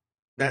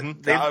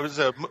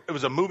 It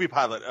was a movie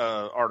pilot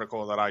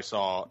article that I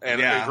saw,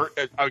 and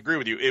I agree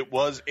with you. It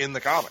was in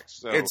the comics.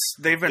 So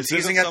they've been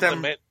teasing at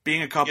them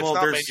being a couple. It's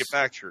not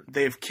manufactured.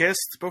 They've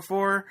kissed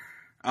before.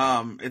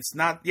 It's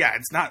not. Yeah,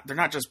 it's not. They're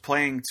not just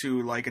playing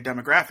to like a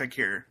demographic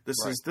here. This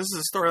is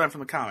a storyline from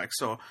the comics,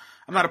 so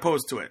I'm not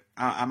opposed to it.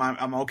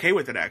 I'm okay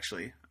with it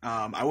actually.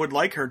 I would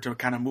like her to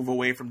kind of move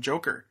away from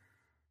Joker,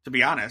 to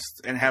be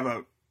honest, and have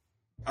a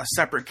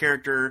separate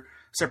character,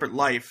 separate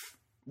life,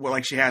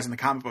 like she has in the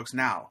comic books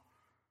now.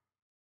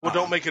 Well,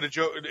 don't make it a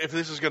joke. If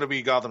this is going to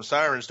be Gotham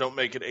Sirens, don't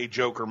make it a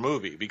Joker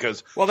movie,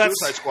 because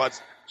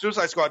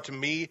Suicide Squad to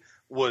me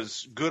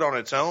was good on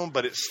its own,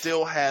 but it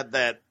still had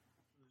the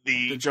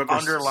Joker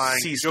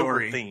underlying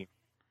Joker theme.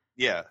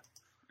 Yeah.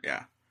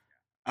 Yeah.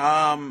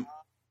 I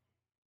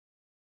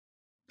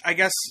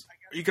guess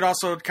you could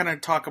also kind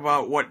of talk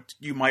about what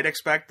you might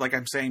expect. Like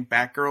I'm saying,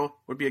 Batgirl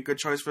would be a good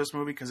choice for this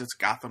movie because it's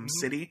Gotham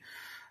City.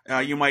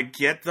 You might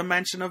get the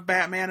mention of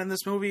Batman in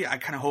this movie. I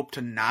kind of hope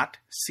to not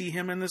see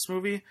him in this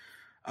movie.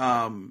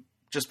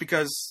 Just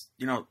because,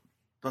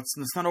 let's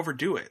not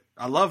overdo it.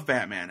 I love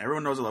Batman.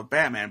 Everyone knows I love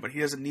Batman, but he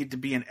doesn't need to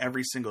be in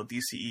every single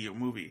DCEU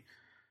movie.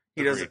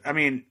 He doesn't. I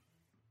mean,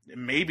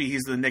 maybe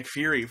he's the Nick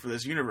Fury for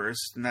this universe,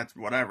 and that's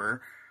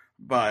whatever.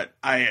 But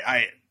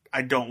I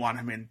don't want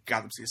him in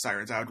Gotham City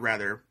Sirens. I would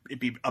rather it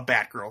be a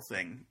Batgirl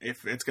thing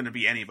if it's going to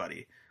be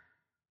anybody.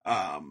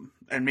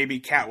 And maybe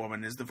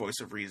Catwoman is the voice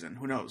of reason.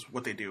 Who knows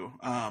what they do?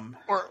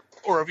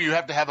 Or if you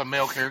have to have a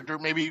male character,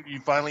 maybe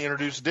you finally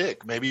introduce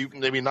Dick. Maybe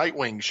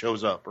Nightwing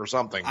shows up or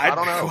something. I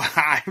don't know,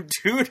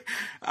 dude.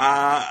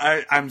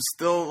 I'm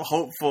still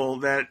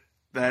hopeful that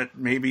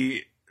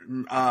maybe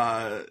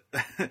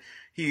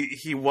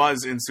he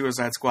was in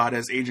Suicide Squad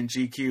as Agent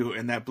GQ,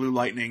 and that Blue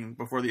Lightning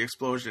before the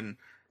explosion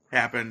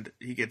happened,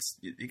 he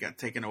got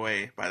taken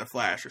away by the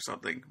Flash or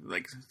something.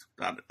 Like,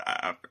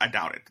 I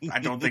doubt it. I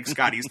don't think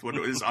Scott Eastwood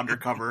is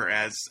undercover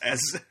as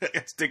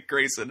Dick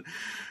Grayson,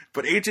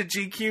 but Agent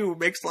GQ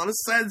makes a lot of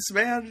sense,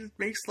 man. It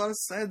makes a lot of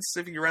sense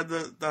if you read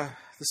the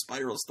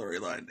Spiral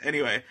storyline.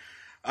 Anyway,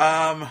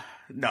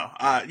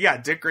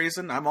 Dick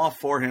Grayson. I'm all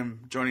for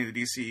him joining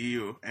the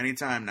DCEU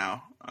anytime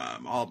now.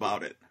 I'm all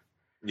about it.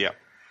 Yeah.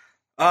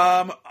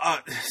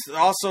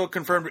 Also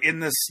confirmed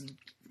in this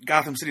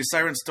Gotham City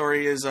Sirens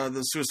story is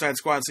the Suicide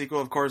Squad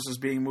sequel, of course, is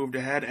being moved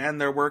ahead, and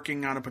they're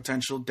working on a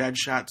potential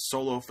Deadshot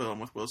solo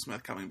film with Will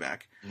Smith coming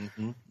back.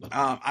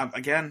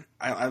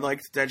 I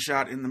liked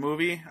Deadshot in the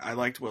movie. I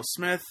liked Will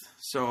Smith,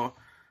 so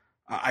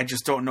I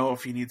just don't know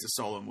if he needs a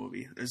solo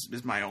movie.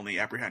 Is my only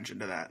apprehension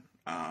to that.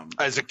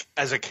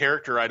 As a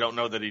character, I don't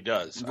know that he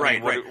does.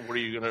 Right, right. Where are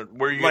you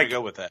gonna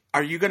go with that?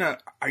 Are you gonna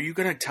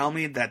tell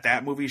me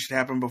that movie should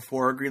happen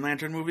before a Green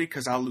Lantern movie?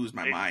 Because I'll lose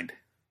my mind.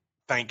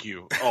 Thank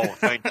you. Oh,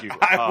 thank you.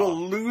 I will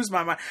lose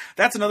my mind.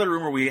 That's another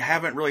rumor we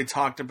haven't really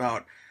talked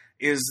about.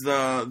 Is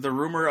the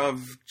rumor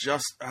of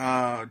just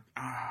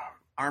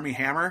Armie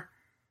Hammer?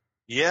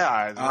 Yeah,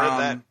 I read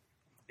that.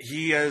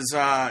 He is.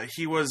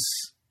 He was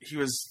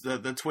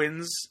the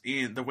twins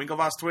in the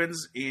Winklevoss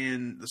twins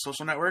in The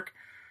Social Network.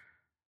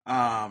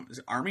 Is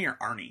it Armie or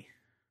Arnie?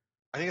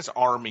 I think it's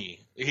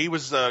Armie. He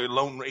was the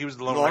Lone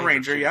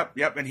Ranger.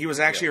 Yep. And he was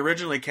actually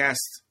originally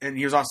cast, and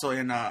he was also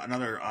in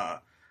another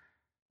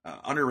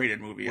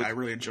underrated movie. I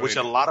really enjoyed, which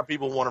a lot of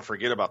people want to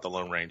forget about the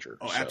Lone Ranger.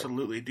 Oh, so.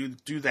 Absolutely.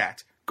 Do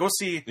that. Go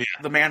see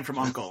The Man from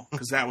U.N.C.L.E.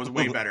 because that was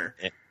way better.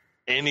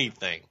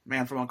 Anything.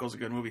 Man from U.N.C.L.E. is a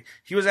good movie.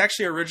 He was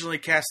actually originally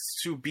cast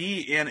to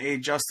be in a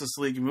Justice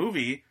League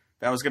movie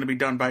that was going to be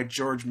done by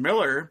George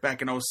Miller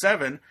back in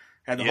 2007.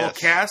 Had the whole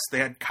cast. They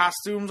had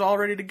costumes all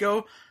ready to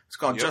go. It's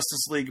called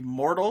Justice League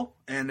Mortal,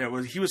 and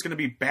he was going to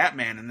be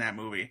Batman in that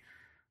movie.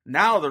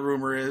 Now the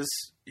rumor is,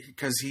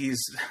 because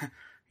he's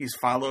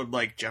followed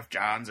like Jeff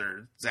Johns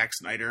or Zack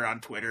Snyder on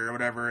Twitter or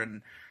whatever,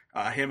 and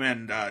him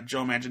and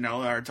Joe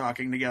Manganiello are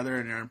talking together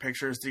and they're in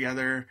pictures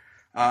together.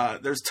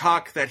 There's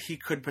talk that he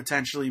could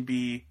potentially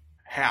be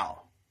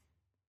Hal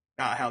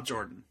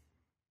Jordan.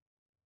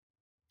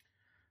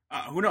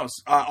 Who knows?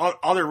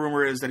 Other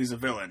rumor is that he's a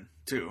villain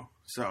too.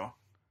 So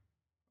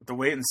to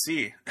wait and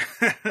see.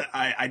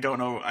 I don't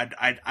know.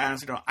 I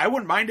honestly don't. I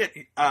wouldn't mind it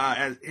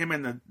as him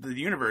in the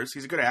universe.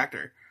 He's a good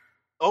actor.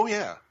 Oh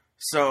yeah.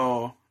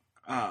 So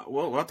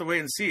we'll have to wait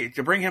and see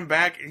to bring him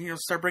back, and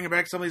start bringing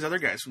back some of these other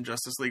guys from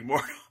Justice League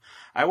Mortal.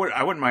 I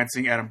wouldn't mind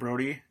seeing Adam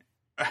Brody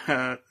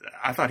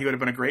I thought he would have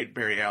been a great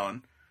Barry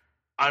Allen.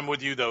 I'm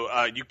with you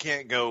though. You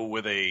can't go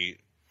with a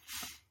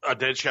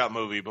Deadshot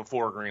movie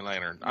before Green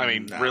Lantern. I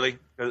mean, really?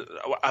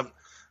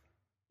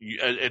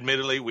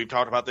 Admittedly, we've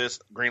talked about this.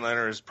 Green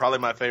Lantern is probably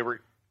my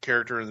favorite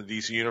character in the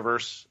DC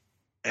universe,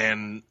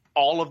 and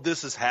all of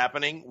this is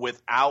happening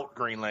without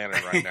Green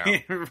Lantern right now.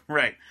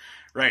 Right.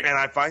 And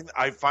I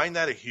find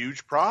that a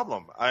huge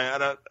problem.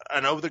 I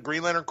know the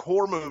Green Lantern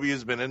Corps movie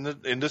has been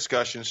in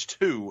discussions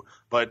too,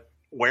 but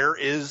where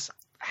is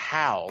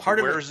Hal?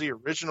 Where's the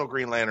original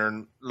Green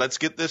Lantern? Let's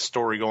get this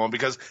story going,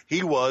 because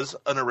he was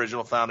an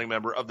original founding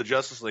member of the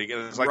Justice League,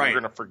 and it's like we're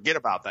going to forget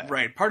about that.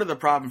 Right. Part of the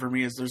problem for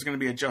me is there's going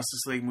to be a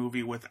Justice League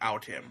movie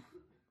without him.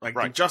 Like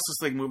the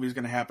Justice League movie is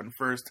going to happen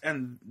first,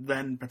 and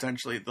then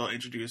potentially they'll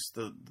introduce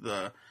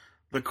the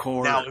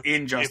core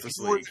in Justice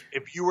League.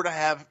 If you were to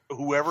have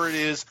whoever it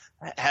is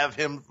have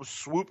him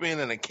swoop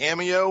in a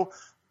cameo,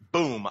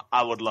 boom,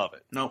 I would love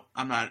it. No,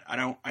 I'm not.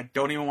 I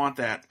don't even want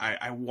that.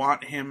 I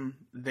want him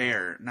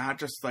there, not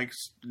just like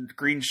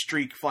green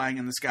streak flying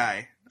in the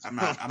sky. I'm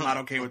not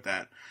okay with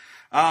that.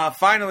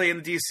 Finally,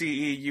 in the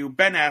DCEU,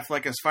 Ben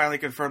Affleck has finally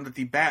confirmed that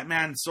the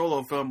Batman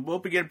solo film will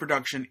begin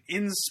production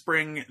in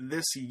spring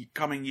this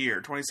coming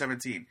year,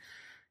 2017.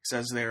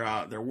 Says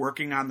they're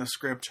working on the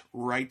script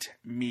right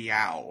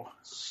meow.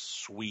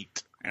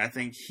 Sweet. And I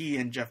think he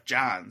and Jeff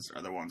Johns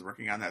are the ones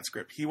working on that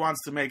script. He wants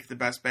to make the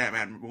best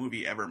Batman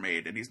movie ever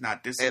made, and he's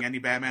not dissing any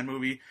Batman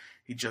movie.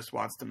 He just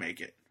wants to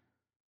make it.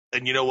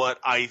 And you know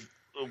what?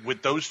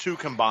 With those two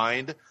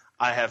combined,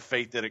 I have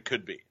faith that it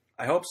could be.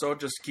 I hope so.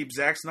 Just keep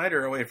Zack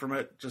Snyder away from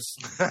it.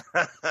 Just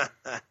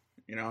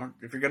if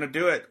you're gonna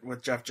do it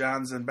with Jeff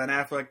Johns and Ben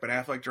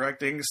Affleck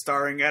directing,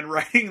 starring, and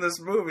writing this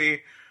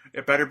movie,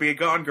 it better be a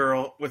Gone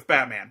Girl with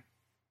Batman.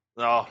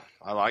 Oh,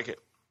 I like it.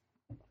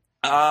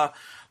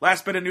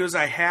 Last bit of news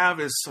I have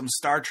is some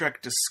Star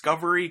Trek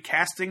Discovery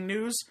casting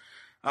news.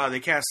 They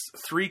cast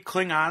 3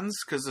 Klingons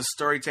because the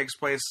story takes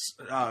place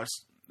a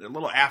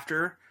little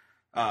after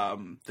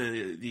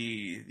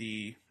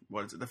the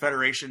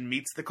Federation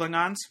meets the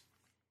Klingons.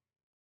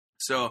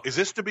 So is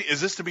this to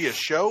be a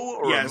show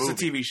or a movie?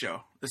 It's a TV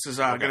show. This is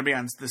going to be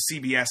on the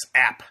CBS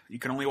app. You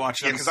can only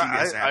watch it on the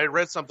CBS app. I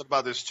read something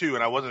about this too,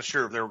 and I wasn't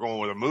sure if they were going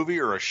with a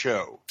movie or a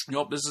show.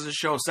 Nope, this is a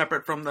show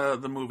separate from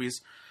the movies.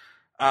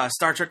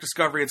 Star Trek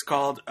Discovery, it's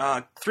called.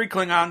 3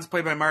 Klingons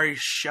played by Mari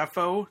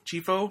Chifo,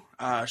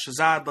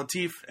 Shazad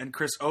Latif, and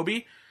Chris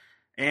Obi.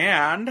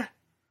 And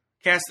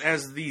cast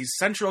as the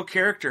central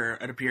character,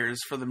 it appears,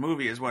 for the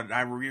movie is what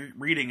I'm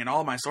reading in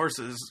all my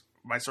sources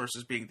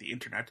being the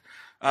internet.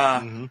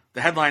 The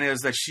headline is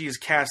that she is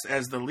cast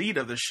as the lead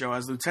of the show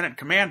as Lieutenant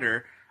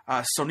Commander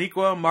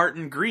Sonequa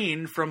Martin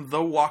Green from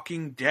The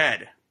Walking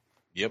Dead.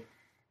 Yep.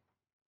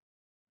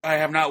 I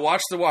have not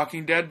watched The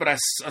Walking Dead, but I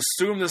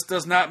assume this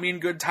does not mean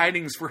good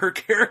tidings for her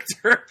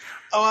character.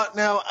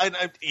 No,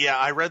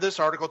 I read this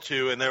article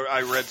too, and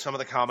I read some of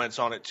the comments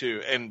on it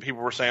too, and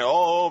people were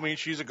saying,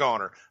 she's a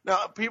goner.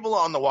 Now, people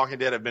on The Walking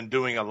Dead have been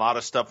doing a lot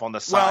of stuff on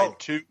the side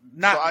too.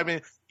 I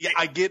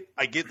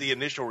get the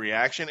initial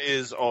reaction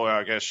is,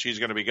 I guess she's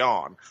going to be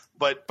gone.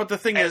 But the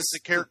thing is, the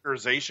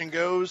characterization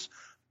goes,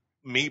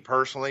 me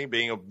personally,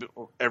 being a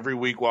every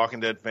week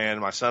Walking Dead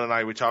fan, my son and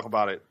I, we talk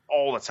about it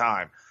all the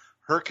time.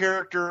 Her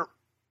character,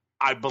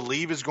 I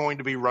believe, is going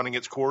to be running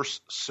its course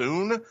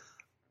soon,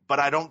 but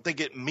I don't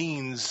think it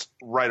means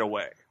right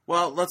away.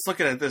 Well, let's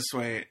look at it this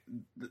way.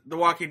 The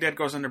Walking Dead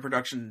goes into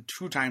production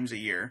 2 times a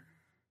year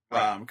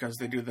because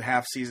they do the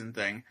half-season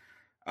thing.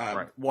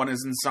 One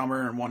is in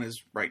summer and one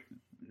is right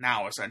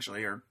now,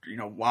 essentially, or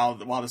while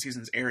the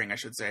season's airing, I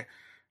should say.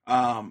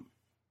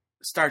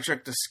 Star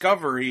Trek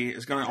Discovery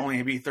is going to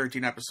only be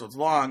 13 episodes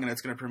long, and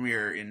it's going to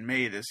premiere in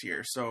May this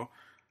year, so...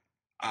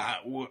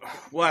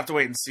 we'll have to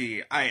wait and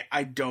see.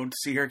 I don't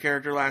see her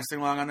character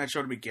lasting long on that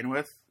show to begin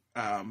with,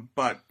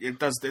 but it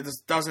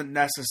doesn't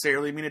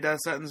necessarily mean a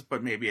death sentence,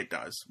 but maybe it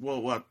does. We'll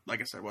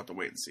like I said, we'll have to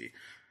wait and see.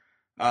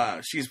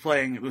 She's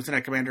playing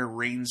Lieutenant Commander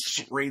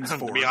Rainsford.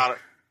 To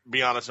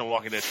be honest, in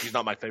Walking Dead, she's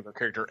not my favorite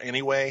character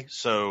anyway.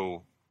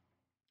 So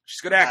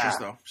she's a good actress,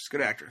 though. She's a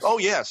good actress. Oh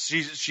yes,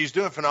 she's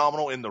doing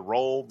phenomenal in the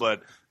role,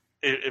 but.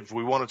 If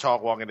we want to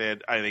talk Walking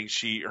Dead, I think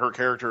her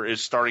character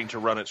is starting to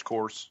run its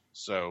course.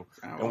 So,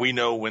 and we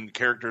know when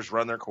characters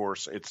run their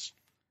course, it's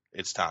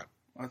time.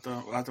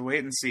 We'll have to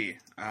wait and see.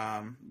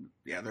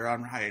 They're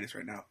on hiatus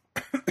right now.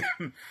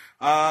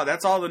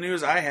 That's all the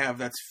news I have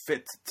that's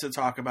fit to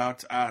talk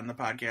about on the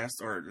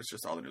podcast, or it's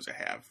just all the news I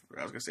have.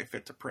 I was going to say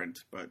fit to print,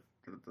 but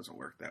it doesn't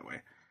work that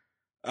way.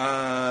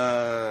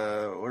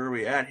 Where are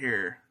we at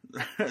here?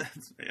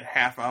 It's a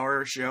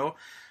half-hour show,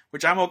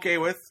 which I'm okay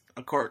with.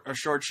 A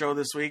short show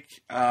this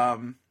week.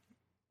 Well,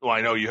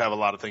 I know you have a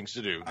lot of things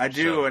to do. I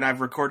do, and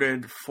I've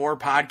recorded 4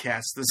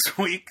 podcasts this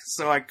week,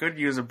 so I could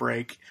use a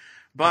break.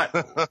 But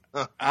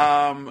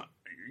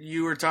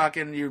you've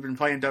been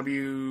playing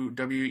WWE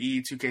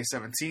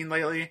 2K17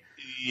 lately.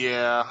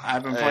 Yeah.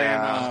 I've been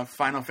playing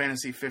Final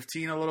Fantasy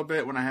 15 a little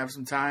bit when I have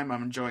some time.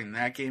 I'm enjoying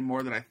that game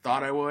more than I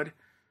thought I would.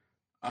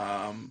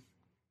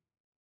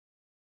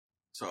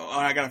 So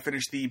I got to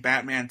finish the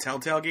Batman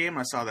Telltale game.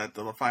 I saw that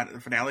the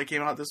finale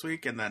came out this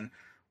week, and then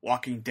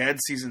Walking Dead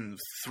season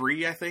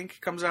 3, I think,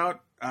 comes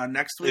out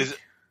next week.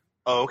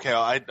 Oh, okay.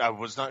 I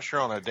was not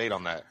sure on a date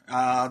on that.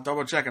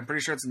 Double check. I'm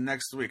pretty sure it's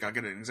next week. I'll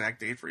get an exact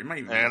date for you.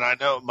 And I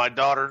know my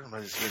daughter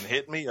has been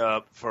hitting me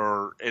up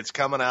for it's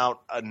coming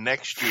out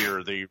next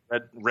year. The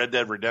Red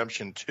Dead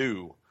Redemption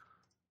 2.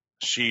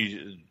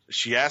 She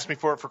asked me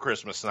for it for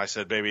Christmas, and I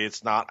said, "Baby,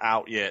 it's not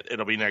out yet.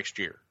 It'll be next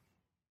year."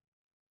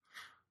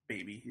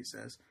 Baby, he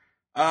says.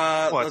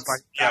 My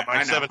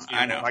 17.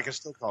 I know. I can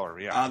still call her.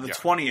 Yeah. The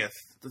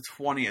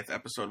 20th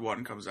episode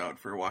 1 comes out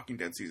for Walking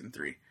Dead season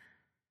 3.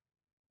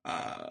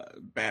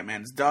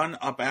 Batman's done.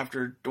 Up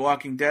after The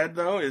Walking Dead,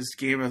 though, is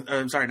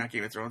not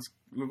Game of Thrones.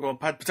 Well,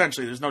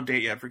 potentially, there's no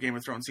date yet for Game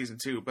of Thrones season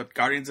 2, but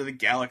Guardians of the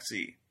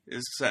Galaxy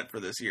is set for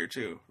this year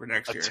too, for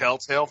next year.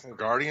 Telltale from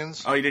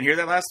Guardians. Oh, you didn't hear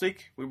that last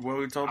week? When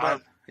we told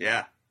that?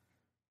 Yeah,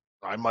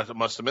 I must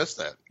have missed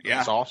that. Yeah,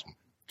 that's awesome.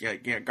 Yeah.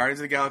 Guardians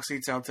of the Galaxy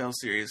Telltale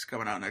series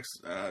coming out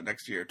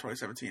next year,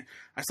 2017.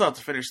 I still have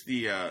to finish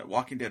the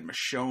Walking Dead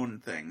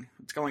Michonne thing.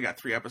 It's only got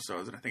 3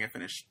 episodes, and I think I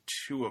finished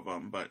 2 of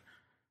them, but.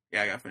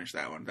 Yeah, I gotta finish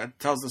that one. That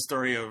tells the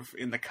story of,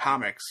 in the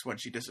comics, when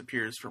she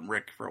disappears from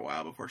Rick for a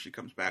while before she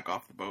comes back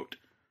off the boat.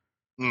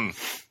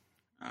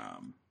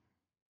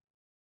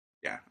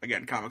 Yeah,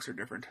 again, comics are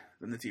different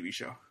than the TV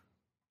show.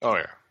 Oh,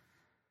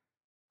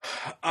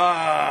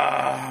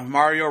 yeah.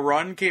 Mario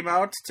Run came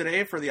out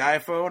today for the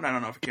iPhone. I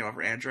don't know if it came out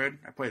for Android.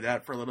 I played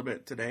that for a little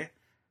bit today.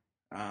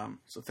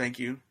 So thank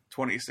you,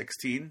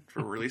 2016,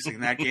 for releasing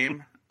that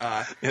game.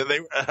 I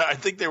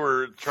think they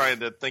were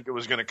trying to think it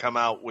was going to come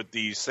out with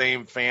the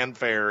same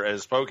fanfare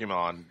as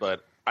Pokemon,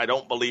 but I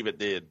don't believe it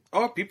did.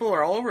 Oh, people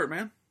are all over it,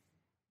 man.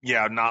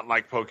 Yeah, not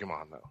like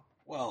Pokemon, though.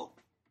 Well,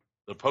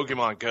 the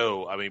Pokemon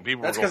Go, I mean,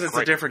 people. That's because it's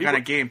a different kind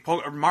of game.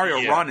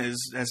 Mario Run has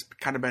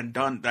kind of been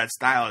done. That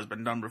style has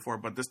been done before,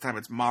 but this time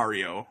it's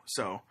Mario.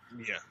 So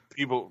yeah,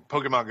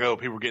 Pokemon Go,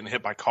 people were getting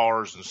hit by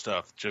cars and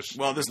stuff. This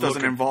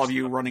doesn't involve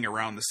you running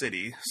around the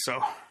city.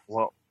 So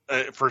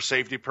for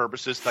safety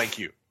purposes, thank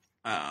you.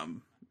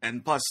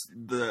 And plus,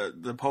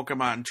 the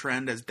Pokemon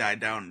trend has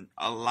died down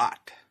a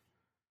lot.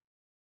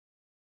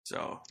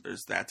 So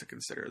there's that to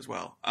consider as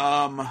well.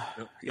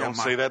 Don't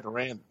say that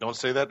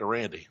to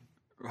Randy.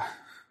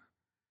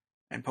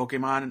 And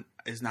Pokemon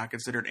is not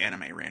considered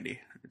anime,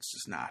 Randy. It's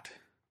just not.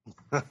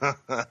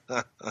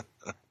 I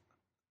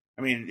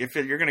mean, if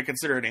you're going to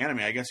consider it anime,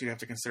 I guess you'd have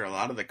to consider a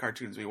lot of the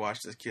cartoons we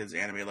watched as kids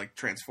anime, like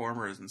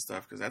Transformers and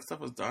stuff, because that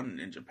stuff was done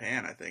in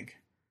Japan, I think.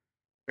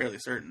 Fairly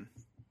certain.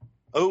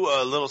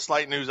 Oh, a little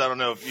slight news. I don't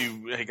know if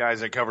you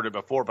guys had covered it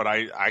before, but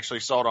I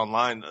actually saw it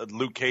online.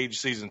 Luke Cage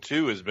season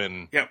 2 has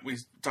been. Yeah, we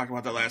talked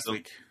about that last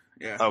week.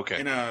 Yeah. Okay.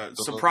 In a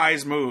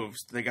surprise moves,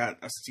 they got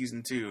a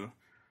season 2.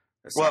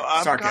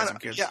 Sarcasm,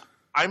 kids. Yeah,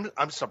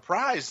 I'm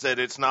surprised that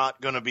it's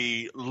not going to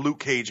be Luke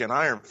Cage and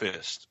Iron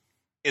Fist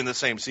in the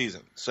same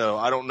season. So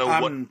I don't know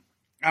what.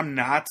 I'm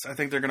not. I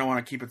think they're going to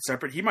want to keep it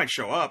separate. He might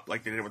show up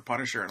like they did with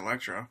Punisher and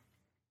Elektra.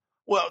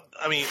 Well,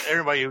 I mean,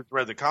 everybody who's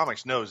read the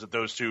comics knows that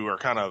those two are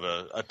kind of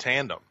a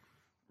tandem,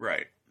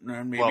 right?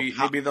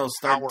 Maybe they'll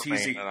start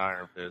teasing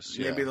Iron Fist.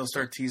 Yeah. Maybe they'll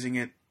start teasing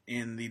it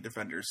in the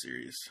Defenders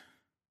series.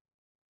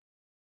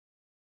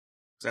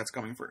 That's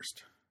coming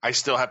first. I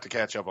still have to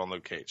catch up on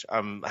Luke Cage.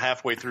 I'm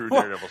halfway through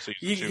Daredevil season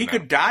 2. He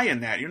could die in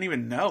that. You don't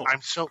even know.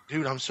 I'm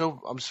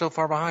so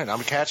far behind.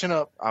 I'm catching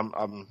up.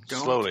 I'm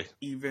slowly. Don't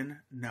even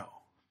know.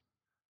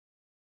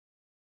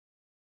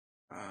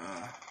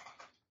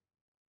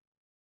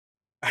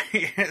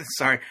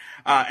 Sorry.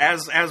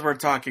 As we're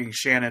talking,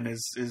 Shannon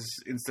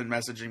is instant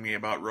messaging me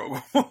about Rogue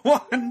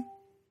One.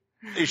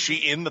 Is she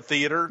in the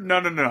theater?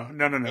 No.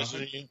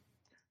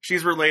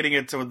 She's relating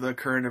it to the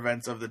current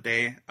events of the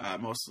day.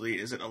 Mostly,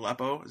 is it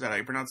Aleppo? Is that how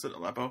you pronounce it?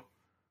 Aleppo?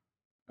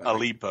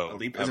 Aleppo.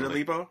 Is it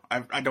Aleppo?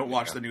 I don't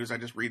watch the news. I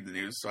just read the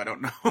news, so I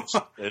don't know.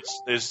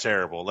 It's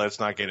terrible. Let's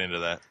not get into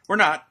that. We're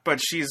not, but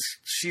she's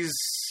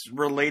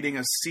relating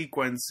a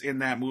sequence in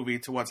that movie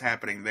to what's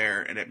happening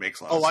there, and it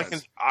makes a lot of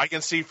sense. I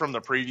can see from the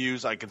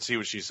previews. I can see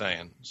what she's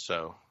saying.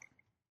 So,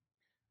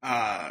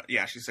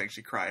 yeah, she's saying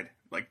she cried,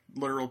 like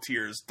literal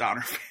tears down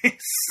her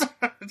face.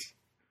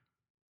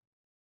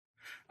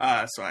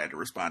 So I had to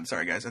respond.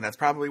 Sorry, guys, and that's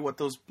probably what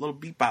those little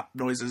beep bop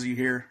noises you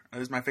hear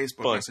is my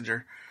Facebook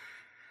Messenger.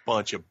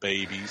 Bunch of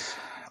babies.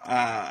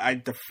 I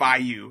defy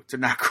you to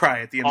not cry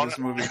at the end of this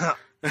movie.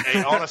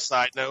 Hey, on a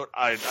side note,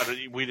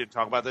 we didn't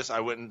talk about this. My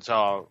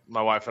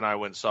wife and I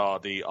went and saw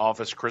the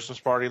Office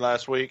Christmas Party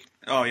last week.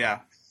 Oh,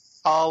 yeah.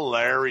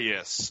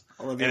 Hilarious.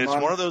 And it's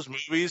one of those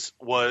movies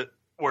where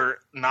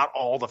not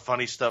all the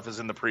funny stuff is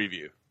in the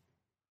preview.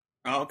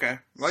 Oh, okay.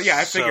 Well, yeah,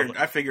 I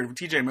figured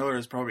TJ Miller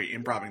is probably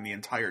improving the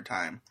entire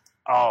time.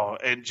 Oh,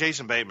 and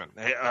Jason Bateman.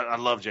 I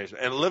love Jason.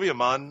 And Olivia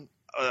Munn.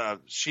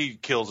 She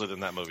kills it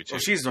in that movie too.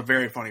 Well, she's a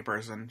very funny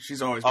person.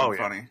 She's always been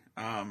funny.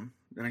 I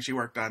mean, she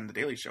worked on The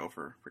Daily Show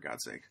for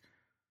God's sake.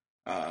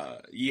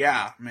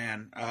 Yeah,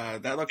 man.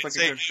 That looked like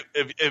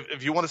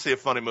if you want to see a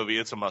funny movie,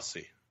 it's a must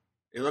see.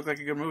 It looked like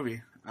a good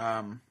movie.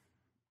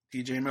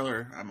 T.J.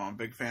 Miller, I'm a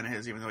big fan of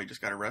his, even though he just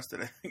got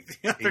arrested, I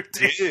think, the other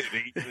He day.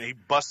 did. He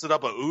busted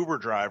up an Uber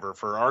driver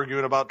for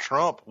arguing about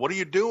Trump. What are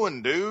you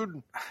doing,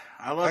 dude?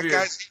 I love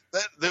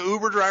the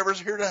Uber driver's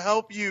here to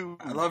help you.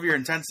 I love your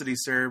intensity,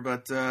 sir,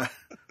 but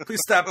please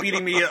stop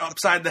beating me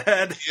upside the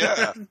head.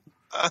 Yeah.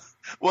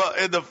 Well,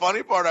 and the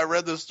funny part, I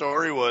read the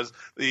story was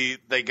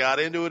they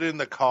got into it in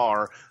the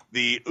car.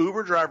 The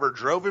Uber driver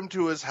drove him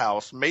to his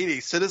house, made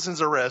a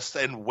citizen's arrest,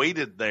 and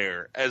waited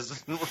there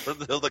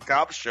until the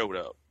cops showed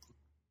up.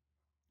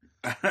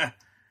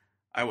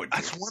 I would.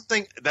 That's one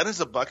thing. That is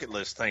a bucket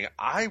list thing.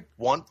 I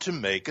want to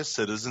make a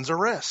citizen's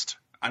arrest.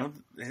 I don't.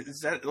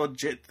 Is that a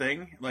legit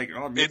thing? Like,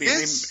 it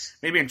is.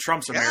 Maybe in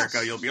Trump's America,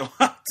 yes. You'll be allowed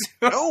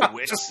to. No,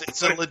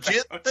 it's a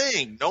legit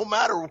thing. No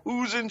matter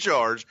who's in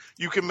charge,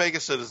 you can make a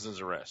citizen's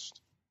arrest.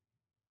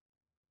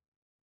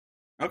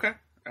 Okay.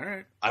 All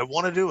right. I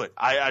want to do it.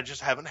 I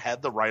just haven't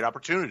had the right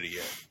opportunity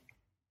yet.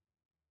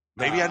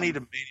 Maybe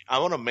I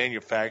want to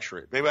manufacture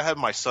it. Maybe I have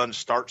my son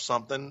start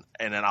something,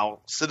 and then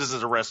I'll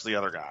citizens arrest the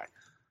other guy.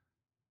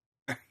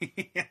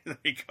 There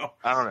you go.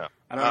 I don't know.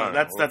 I don't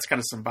know. That's kind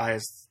of some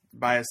biased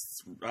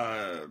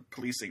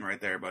policing right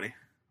there, buddy.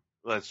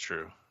 That's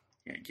true.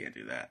 Yeah, you can't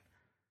do that.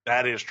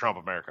 That is Trump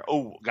America.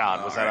 Oh,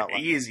 God. Was that out loud?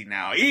 Easy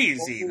now.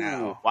 Easy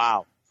now.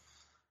 Wow.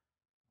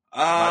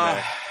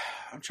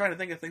 I'm trying to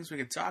think of things we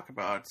could talk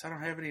about. I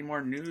don't have any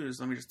more news.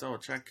 Let me just double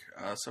check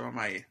some of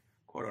my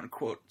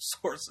quote-unquote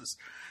sources.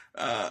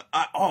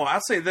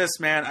 I'll say this,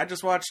 man.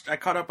 I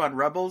caught up on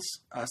Rebels,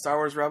 Star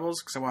Wars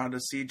Rebels, because I wanted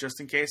to see just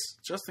in case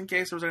there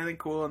was anything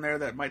cool in there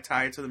that might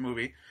tie it to the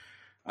movie.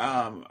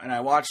 And I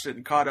watched it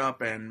and caught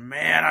up, and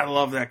man, I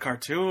love that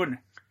cartoon.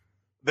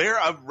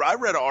 I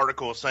read an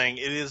article saying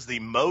it is the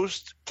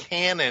most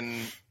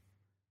canon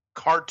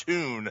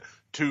cartoon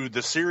to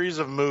the series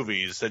of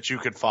movies that you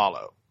could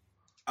follow.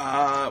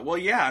 Well,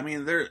 yeah. I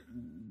mean,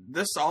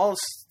 this is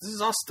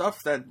all stuff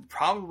that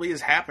probably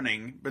is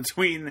happening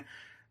between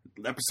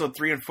episode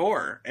 3 and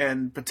 4,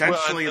 and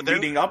potentially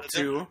leading up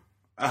to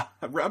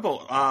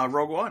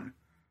Rogue One.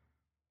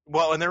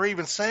 Well, and they're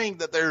even saying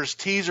that there's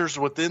teasers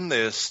within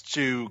this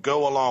to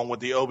go along with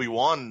the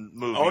Obi-Wan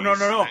movies. Oh,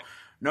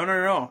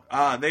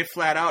 no. They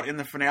flat out in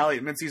the finale,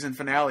 mid-season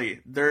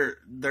finale, their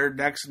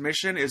next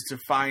mission is to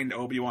find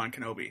Obi-Wan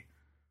Kenobi.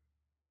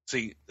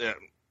 See,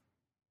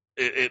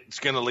 it's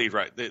going to lead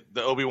right.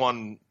 The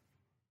Obi-Wan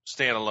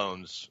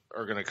standalones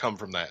are going to come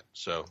from that.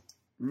 So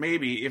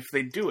maybe if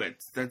they do it,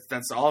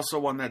 that's also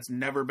one that's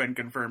never been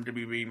confirmed to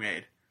be being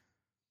made.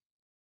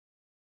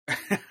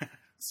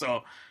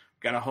 So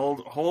gotta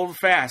hold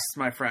fast,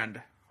 my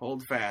friend.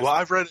 Hold fast. Well,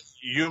 I've read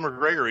Ewan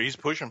McGregor; he's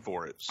pushing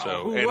for it.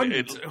 So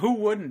who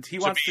wouldn't? He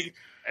wants to,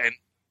 and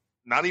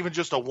not even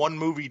just a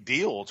 1-movie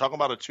deal. Talking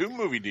about a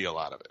 2-movie deal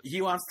out of it.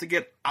 He wants to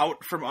get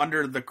out from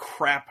under the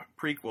crap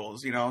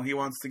prequels. You know, he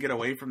wants to get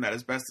away from that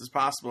as best as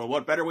possible.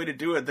 What better way to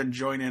do it than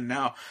join in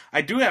now?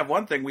 I do have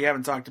one thing we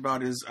haven't talked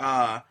about is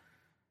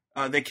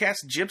they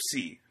cast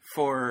Gypsy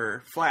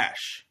for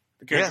Flash.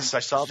 Yes, I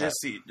saw that.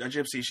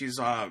 Gypsy, she's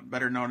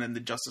better known in the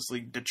Justice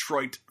League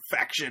Detroit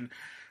faction.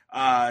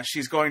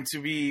 She's going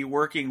to be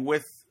working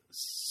with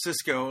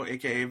Cisco,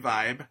 a.k.a.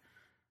 Vibe,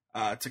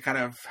 to kind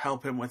of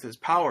help him with his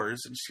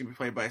powers, and she's going to be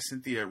played by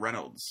Cynthia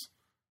Reynolds.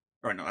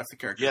 Or no, that's the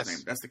character's name.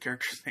 That's the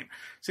character's name.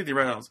 Cynthia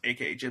Reynolds,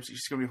 a.k.a. Gypsy.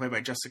 She's going to be played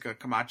by Jessica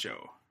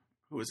Camacho,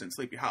 who was in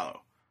Sleepy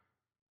Hollow.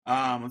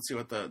 Let's see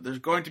there's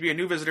going to be a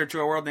new visitor to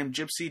our world named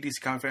Gypsy.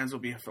 DC Comics fans will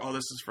be... Oh,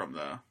 this is from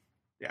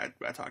I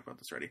talked about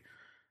this already.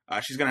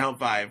 She's going to help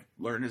Vibe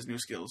learn his new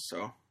skills,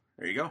 so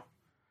there you go.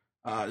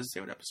 Does it say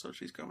what episode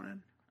she's going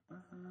in?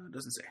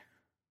 Doesn't say.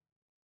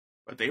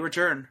 But they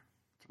return.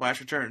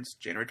 Flash returns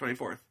January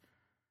 24th.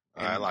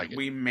 And I like it.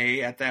 We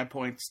may, at that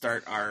point,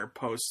 start our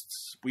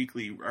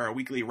weekly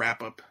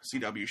wrap-up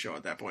CW show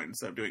at that point,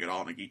 instead of doing it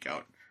all in a Geek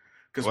Out.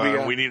 Because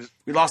we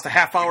lost a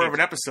half hour of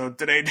an episode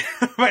today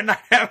by not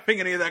having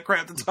any of that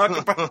crap to talk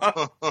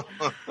about.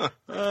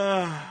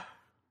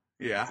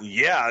 Yeah.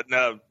 Yeah,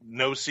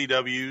 no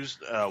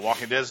CWs.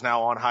 Walking Dead's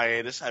now on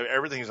hiatus.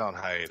 Everything's on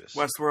hiatus.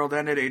 Westworld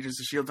ended. Agents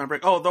of S.H.I.E.L.D.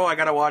 Outbreak. Oh, though I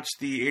got to watch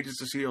the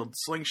Agents of S.H.I.E.L.D.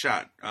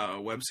 Slingshot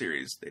web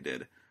series they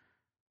did.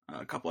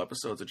 A couple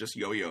episodes of just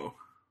Yo-Yo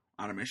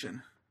on a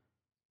mission.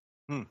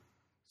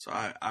 So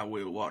I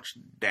will watch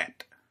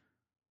that.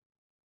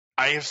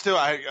 I still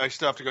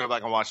have to go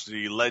back and watch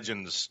the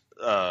Legends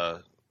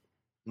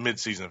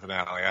mid-season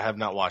finale. I have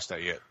not watched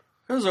that yet.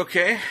 It was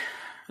okay.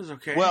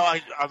 Well,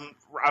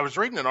 I was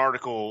reading an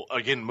article,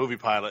 again, Movie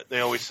Pilot. They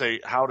always say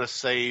how to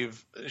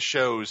save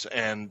shows,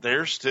 and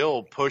they're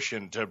still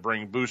pushing to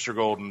bring Booster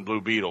Gold and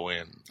Blue Beetle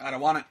in. I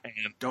don't want it.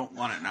 Don't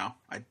want it now.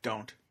 I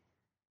don't.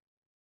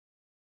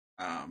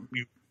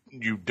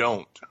 You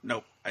don't?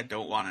 Nope, I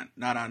don't want it.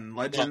 Not on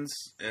Legends.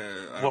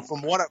 Well,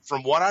 from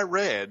what I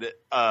read,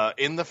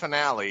 in the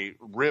finale,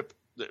 Rip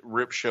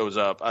shows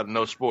up.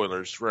 No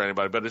spoilers for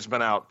anybody, but it's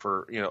been out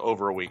for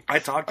over a week. I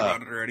talked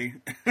about it already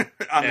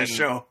on the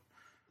show.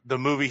 The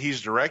movie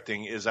he's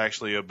directing is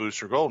actually a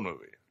Booster Gold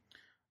movie.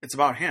 It's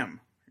about him.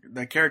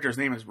 The character's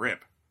name is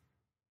Rip.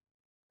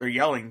 They're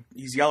yelling.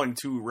 He's yelling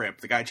to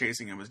Rip. The guy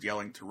chasing him is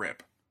yelling to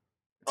Rip.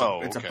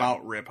 It's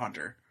about Rip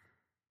Hunter.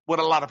 What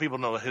a lot of people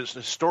know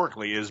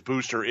historically is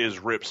Booster is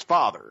Rip's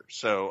father.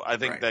 So I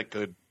think that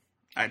could.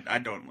 I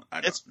don't.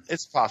 It's a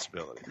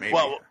possibility. Maybe.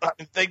 Well,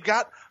 they've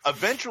got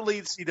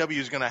eventually CW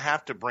is going to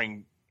have to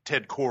bring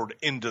Ted Kord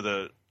into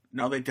the.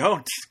 No, they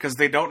don't, because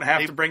they don't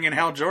have to bring in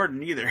Hal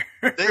Jordan either.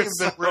 But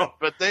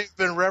they've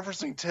been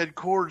referencing Ted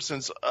Kord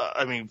since,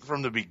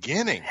 from the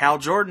beginning. Hal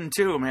Jordan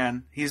too,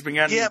 man. He's been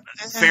getting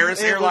Ferris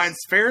Airlines.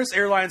 Ferris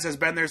Airlines has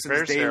been there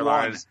since day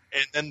one.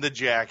 And then the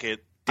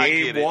jacket.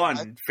 Day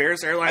one.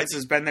 Ferris Airlines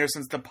has been there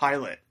since the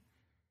pilot.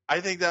 I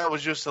think that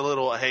was just a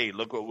little, hey,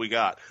 look what we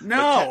got.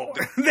 No,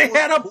 they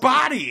had a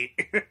body.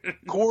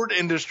 Kord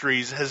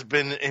Industries has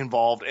been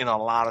involved in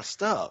a lot of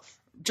stuff.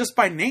 Just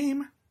by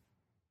name.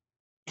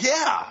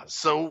 Yeah,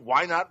 so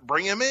why not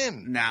bring him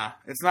in? Nah,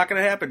 it's not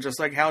going to happen, just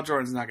like Hal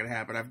Jordan's not going to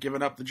happen. I've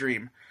given up the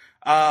dream.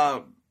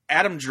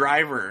 Adam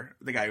Driver,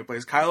 the guy who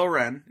plays Kylo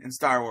Ren in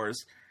Star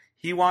Wars,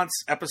 he wants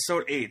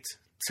Episode 8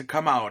 to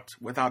come out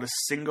without a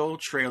single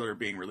trailer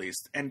being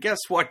released. And guess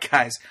what,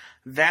 guys?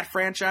 That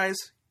franchise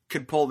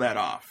could pull that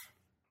off.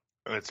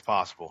 It's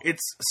possible.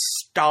 It's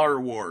Star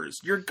Wars.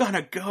 You're going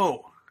to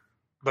go.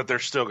 But they're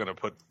still going to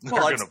put...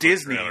 Well, it's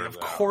Disney. Of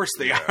course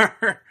they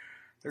are.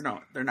 They're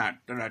not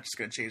just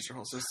going to change their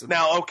whole system.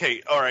 Now,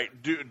 okay, all right,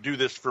 do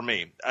this for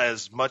me.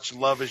 As much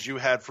love as you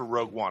had for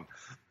Rogue One,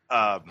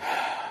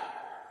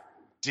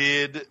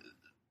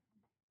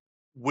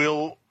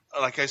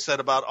 like I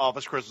said about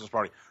Office Christmas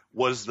Party,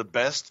 was the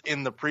best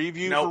in the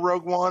preview for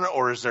Rogue One,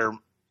 or is there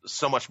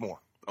so much more?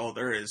 Oh,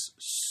 there is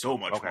so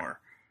much more.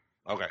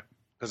 Okay.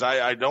 Because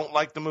I don't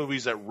like the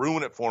movies that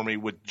ruin it for me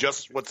with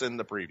just what's in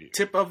the preview.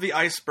 Tip of the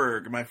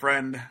iceberg, my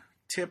friend.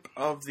 Tip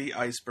of the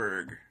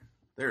iceberg.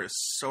 There is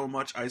so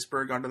much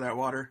iceberg under that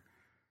water.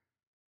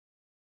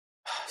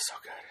 So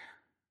good.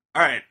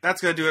 All right,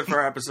 that's going to do it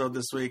for our episode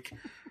this week.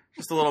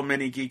 Just a little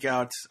mini geek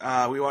out.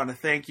 We want to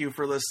thank you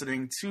for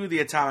listening to the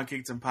Atomic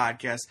Geekdom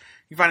podcast.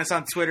 You can find us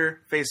on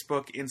Twitter,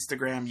 Facebook,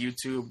 Instagram,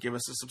 YouTube. Give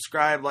us a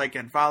subscribe, like,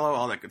 and follow,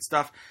 all that good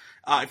stuff.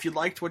 If you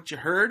liked what you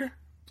heard,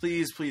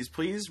 please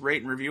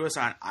rate and review us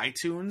on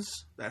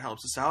iTunes. That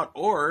helps us out.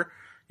 Or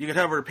you can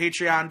head over to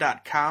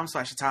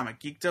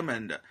patreon.com/atomicgeekdom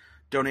and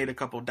donate a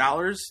couple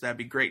 $. That'd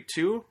be great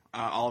too.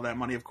 All of that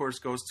money, of course,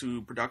 goes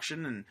to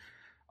production and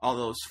all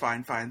those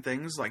fine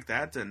things like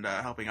that, and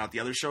helping out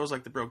the other shows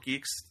like the Broke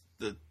Geeks,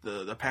 the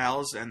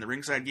Pals, and the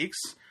Ringside Geeks.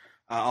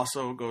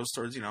 Also goes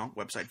towards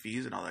website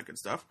fees and all that good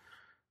stuff.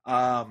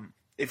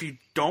 If you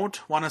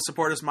don't want to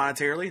support us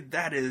monetarily,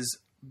 that is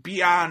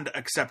beyond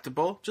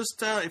acceptable.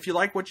 Just if you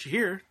like what you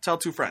hear, tell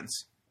 2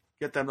 friends,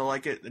 get them to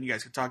like it, then you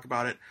guys can talk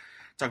about it.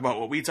 Talk about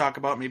what we talk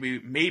about.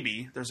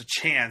 Maybe there's a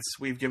chance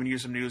we've given you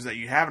some news that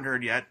you haven't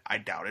heard yet. I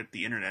doubt it.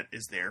 The internet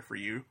is there for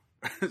you.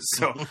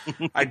 So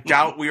I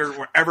doubt we're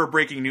ever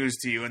breaking news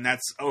to you, and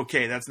that's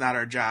okay. That's not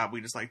our job.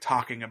 We just like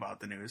talking about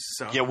the news.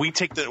 So yeah, we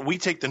take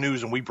the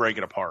news and we break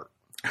it apart.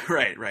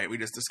 Right. We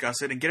just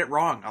discuss it and get it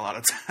wrong a lot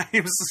of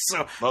times.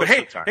 So, but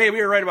hey,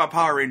 we were right about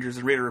Power Rangers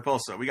and Rita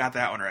Repulsa. We got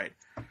that one right.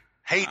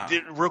 Hey,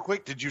 real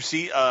quick, did you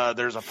see?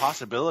 There's a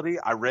possibility.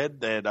 I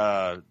read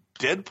that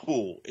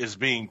Deadpool is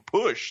being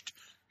pushed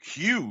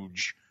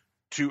huge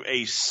to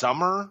a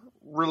summer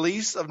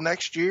release of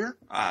next year.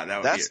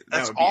 That's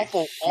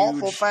awful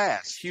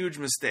fast. Huge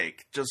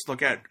mistake. Just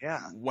look at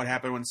what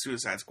happened when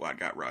Suicide Squad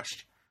got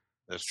rushed.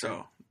 That's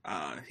true. So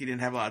he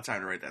didn't have a lot of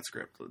time to write that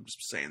script. I'm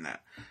just saying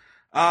that.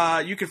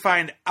 You can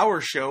find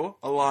our show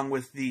along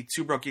with the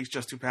Two Broke Geeks,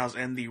 Just Two Pals,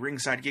 and the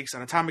Ringside Geeks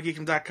on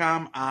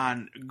AtomicGeekdom.com,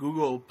 on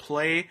Google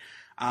Play,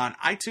 on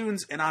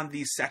iTunes, and on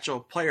the Satchel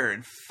Player.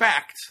 In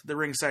fact, the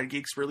Ringside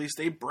Geeks released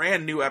a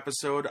brand new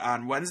episode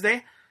on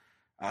Wednesday,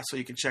 so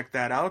you can check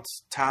that out.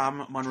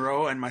 Tom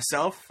Monroe and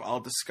myself all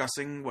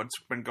discussing what's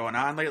been going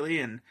on lately,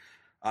 and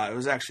it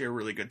was actually a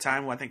really good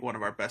time. I think one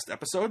of our best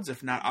episodes,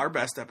 if not our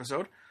best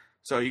episode.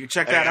 So you can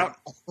check that out.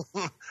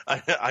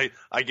 I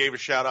gave a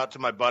shout out to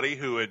my buddy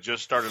who had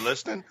just started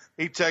listening.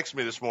 He texted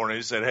me this morning.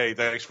 He said, "Hey,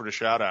 thanks for the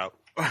shout out."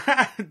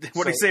 What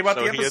did he say about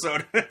the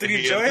episode? Did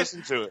he enjoy it?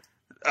 Listen to it.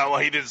 Oh, well,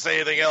 he didn't say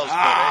anything else. But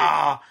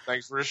hey,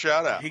 thanks for the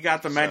shout out. He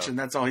got the mention.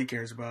 That's all he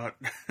cares about.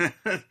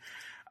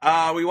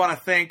 We want to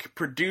thank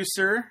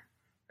producer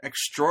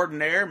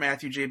extraordinaire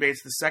Matthew J.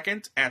 Bates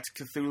II at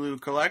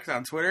Cthulhu Collect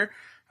on Twitter.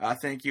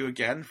 Thank you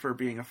again for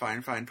being a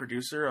fine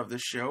producer of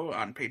this show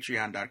on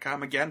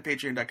Patreon.com. Again,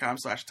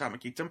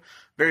 Patreon.com/AtomicGeekdom.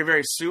 Very,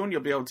 very soon,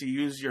 you'll be able to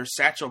use your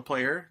Satchel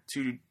Player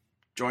to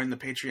join the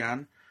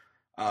Patreon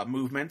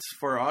movement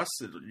for us.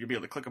 You'll be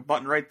able to click a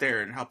button right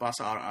there and help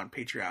us out on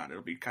Patreon.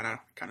 It'll be kind of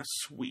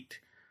sweet.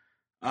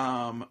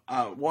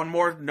 One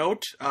more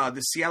note: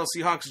 the Seattle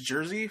Seahawks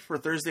jersey for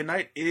Thursday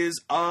night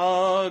is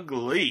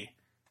ugly.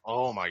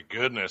 Oh my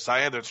goodness! I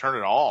had to turn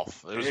it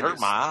off. It was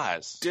hurting my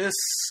eyes.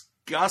 Disgusting.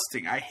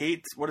 I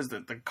hate, what is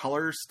the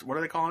colors? What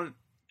are they calling it?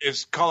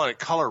 It's calling it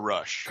Color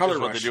Rush. Color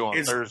Rush. What they do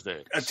on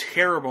Thursday. A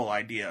terrible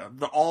idea.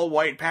 The all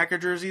white Packer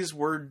jerseys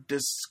were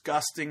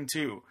disgusting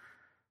too.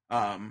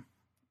 At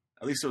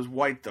least it was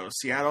white though.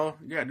 Seattle,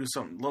 do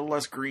something a little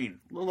less green.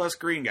 A little less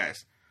green,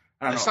 guys.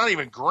 It's not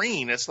even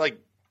green. It's like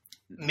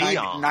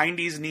neon.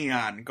 90s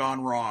neon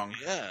gone wrong.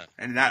 Yeah.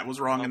 And that was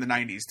wrong in the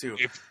 90s, too.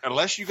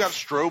 Unless you got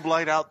strobe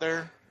light out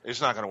there,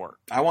 it's not going to work.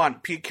 I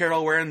want Pete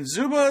Carroll wearing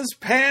Zubaz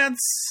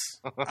pants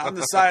on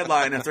the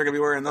sideline if they're going to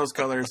be wearing those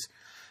colors.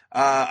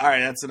 All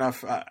right, that's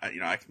enough.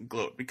 I can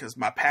gloat because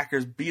my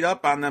Packers beat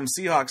up on them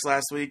Seahawks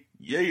last week.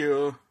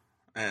 Yeah.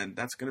 And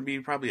that's going to be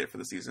probably it for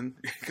the season.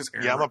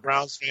 I'm a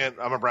Browns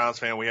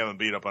fan. We haven't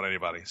beat up on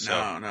anybody.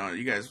 So. No.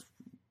 You guys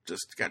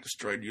just got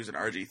destroyed using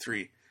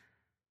RG3.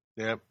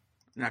 Yep.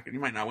 You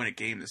might not win a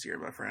game this year,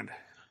 my friend.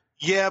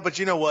 Yeah, but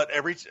you know what?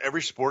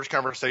 Every sports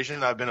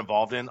conversation I've been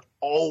involved in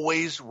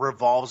always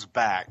revolves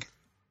back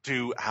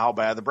to how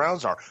bad the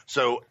Browns are.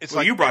 So it's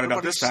like you brought it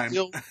up this time.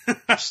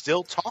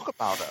 Still talk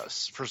about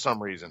us for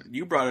some reason.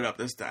 You brought it up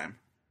this time.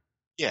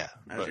 Yeah,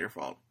 that's your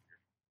fault.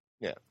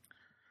 Yeah.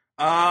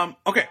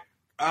 Okay.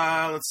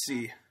 Let's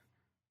see.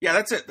 Yeah,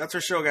 that's it. That's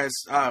our show, guys.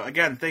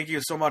 Again, thank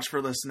you so much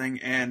for listening,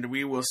 and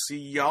we will see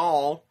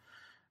y'all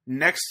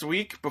next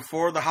week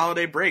before the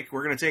holiday break.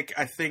 We're going to take,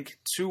 I think,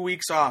 2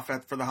 weeks off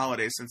for the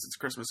holidays since it's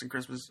Christmas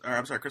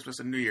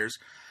and New Year's.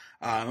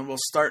 And we'll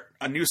start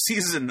a new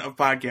season of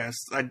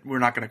podcasts. We're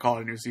not going to call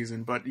it a new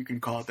season, but you can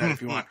call it that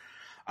if you want.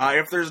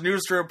 If there's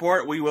news to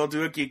report, we will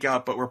do a Geek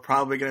Out, but we're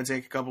probably going to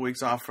take a couple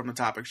weeks off from the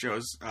topic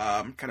shows,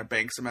 kind of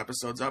bank some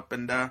episodes up,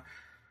 and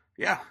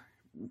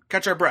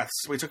catch our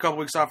breaths. We took a couple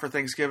weeks off for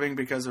Thanksgiving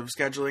because of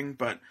scheduling,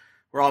 but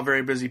we're all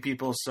very busy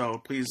people, so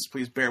please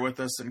bear with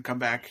us and come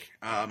back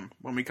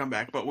when we come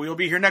back. But we will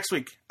be here next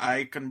week.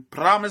 I can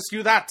promise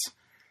you that.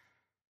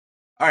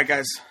 All right,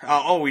 guys.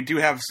 We do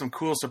have some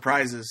cool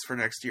surprises for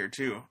next year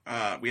too.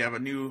 We have a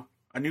new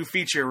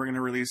feature we're going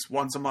to release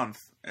once a month.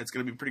 It's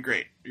going to be pretty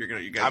great. You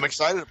guys. I'm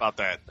excited about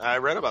that. I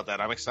read about that.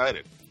 I'm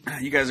excited.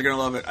 You guys are going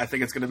to love it. I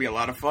think it's going to be a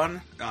lot of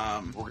fun.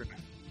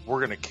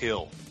 We're going to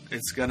kill.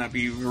 It's going to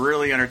be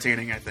really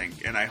entertaining, I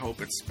think, and I hope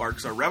it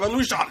sparks a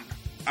revolution.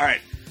 All right.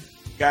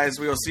 Guys,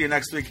 we will see you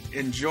next week.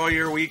 Enjoy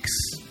your weeks.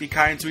 Be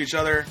kind to each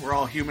other. We're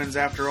all humans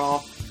after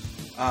all.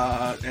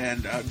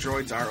 And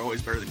droids are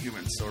always better than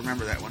humans. So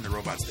remember that when the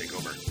robots take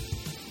over.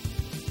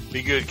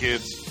 Be good,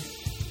 kids.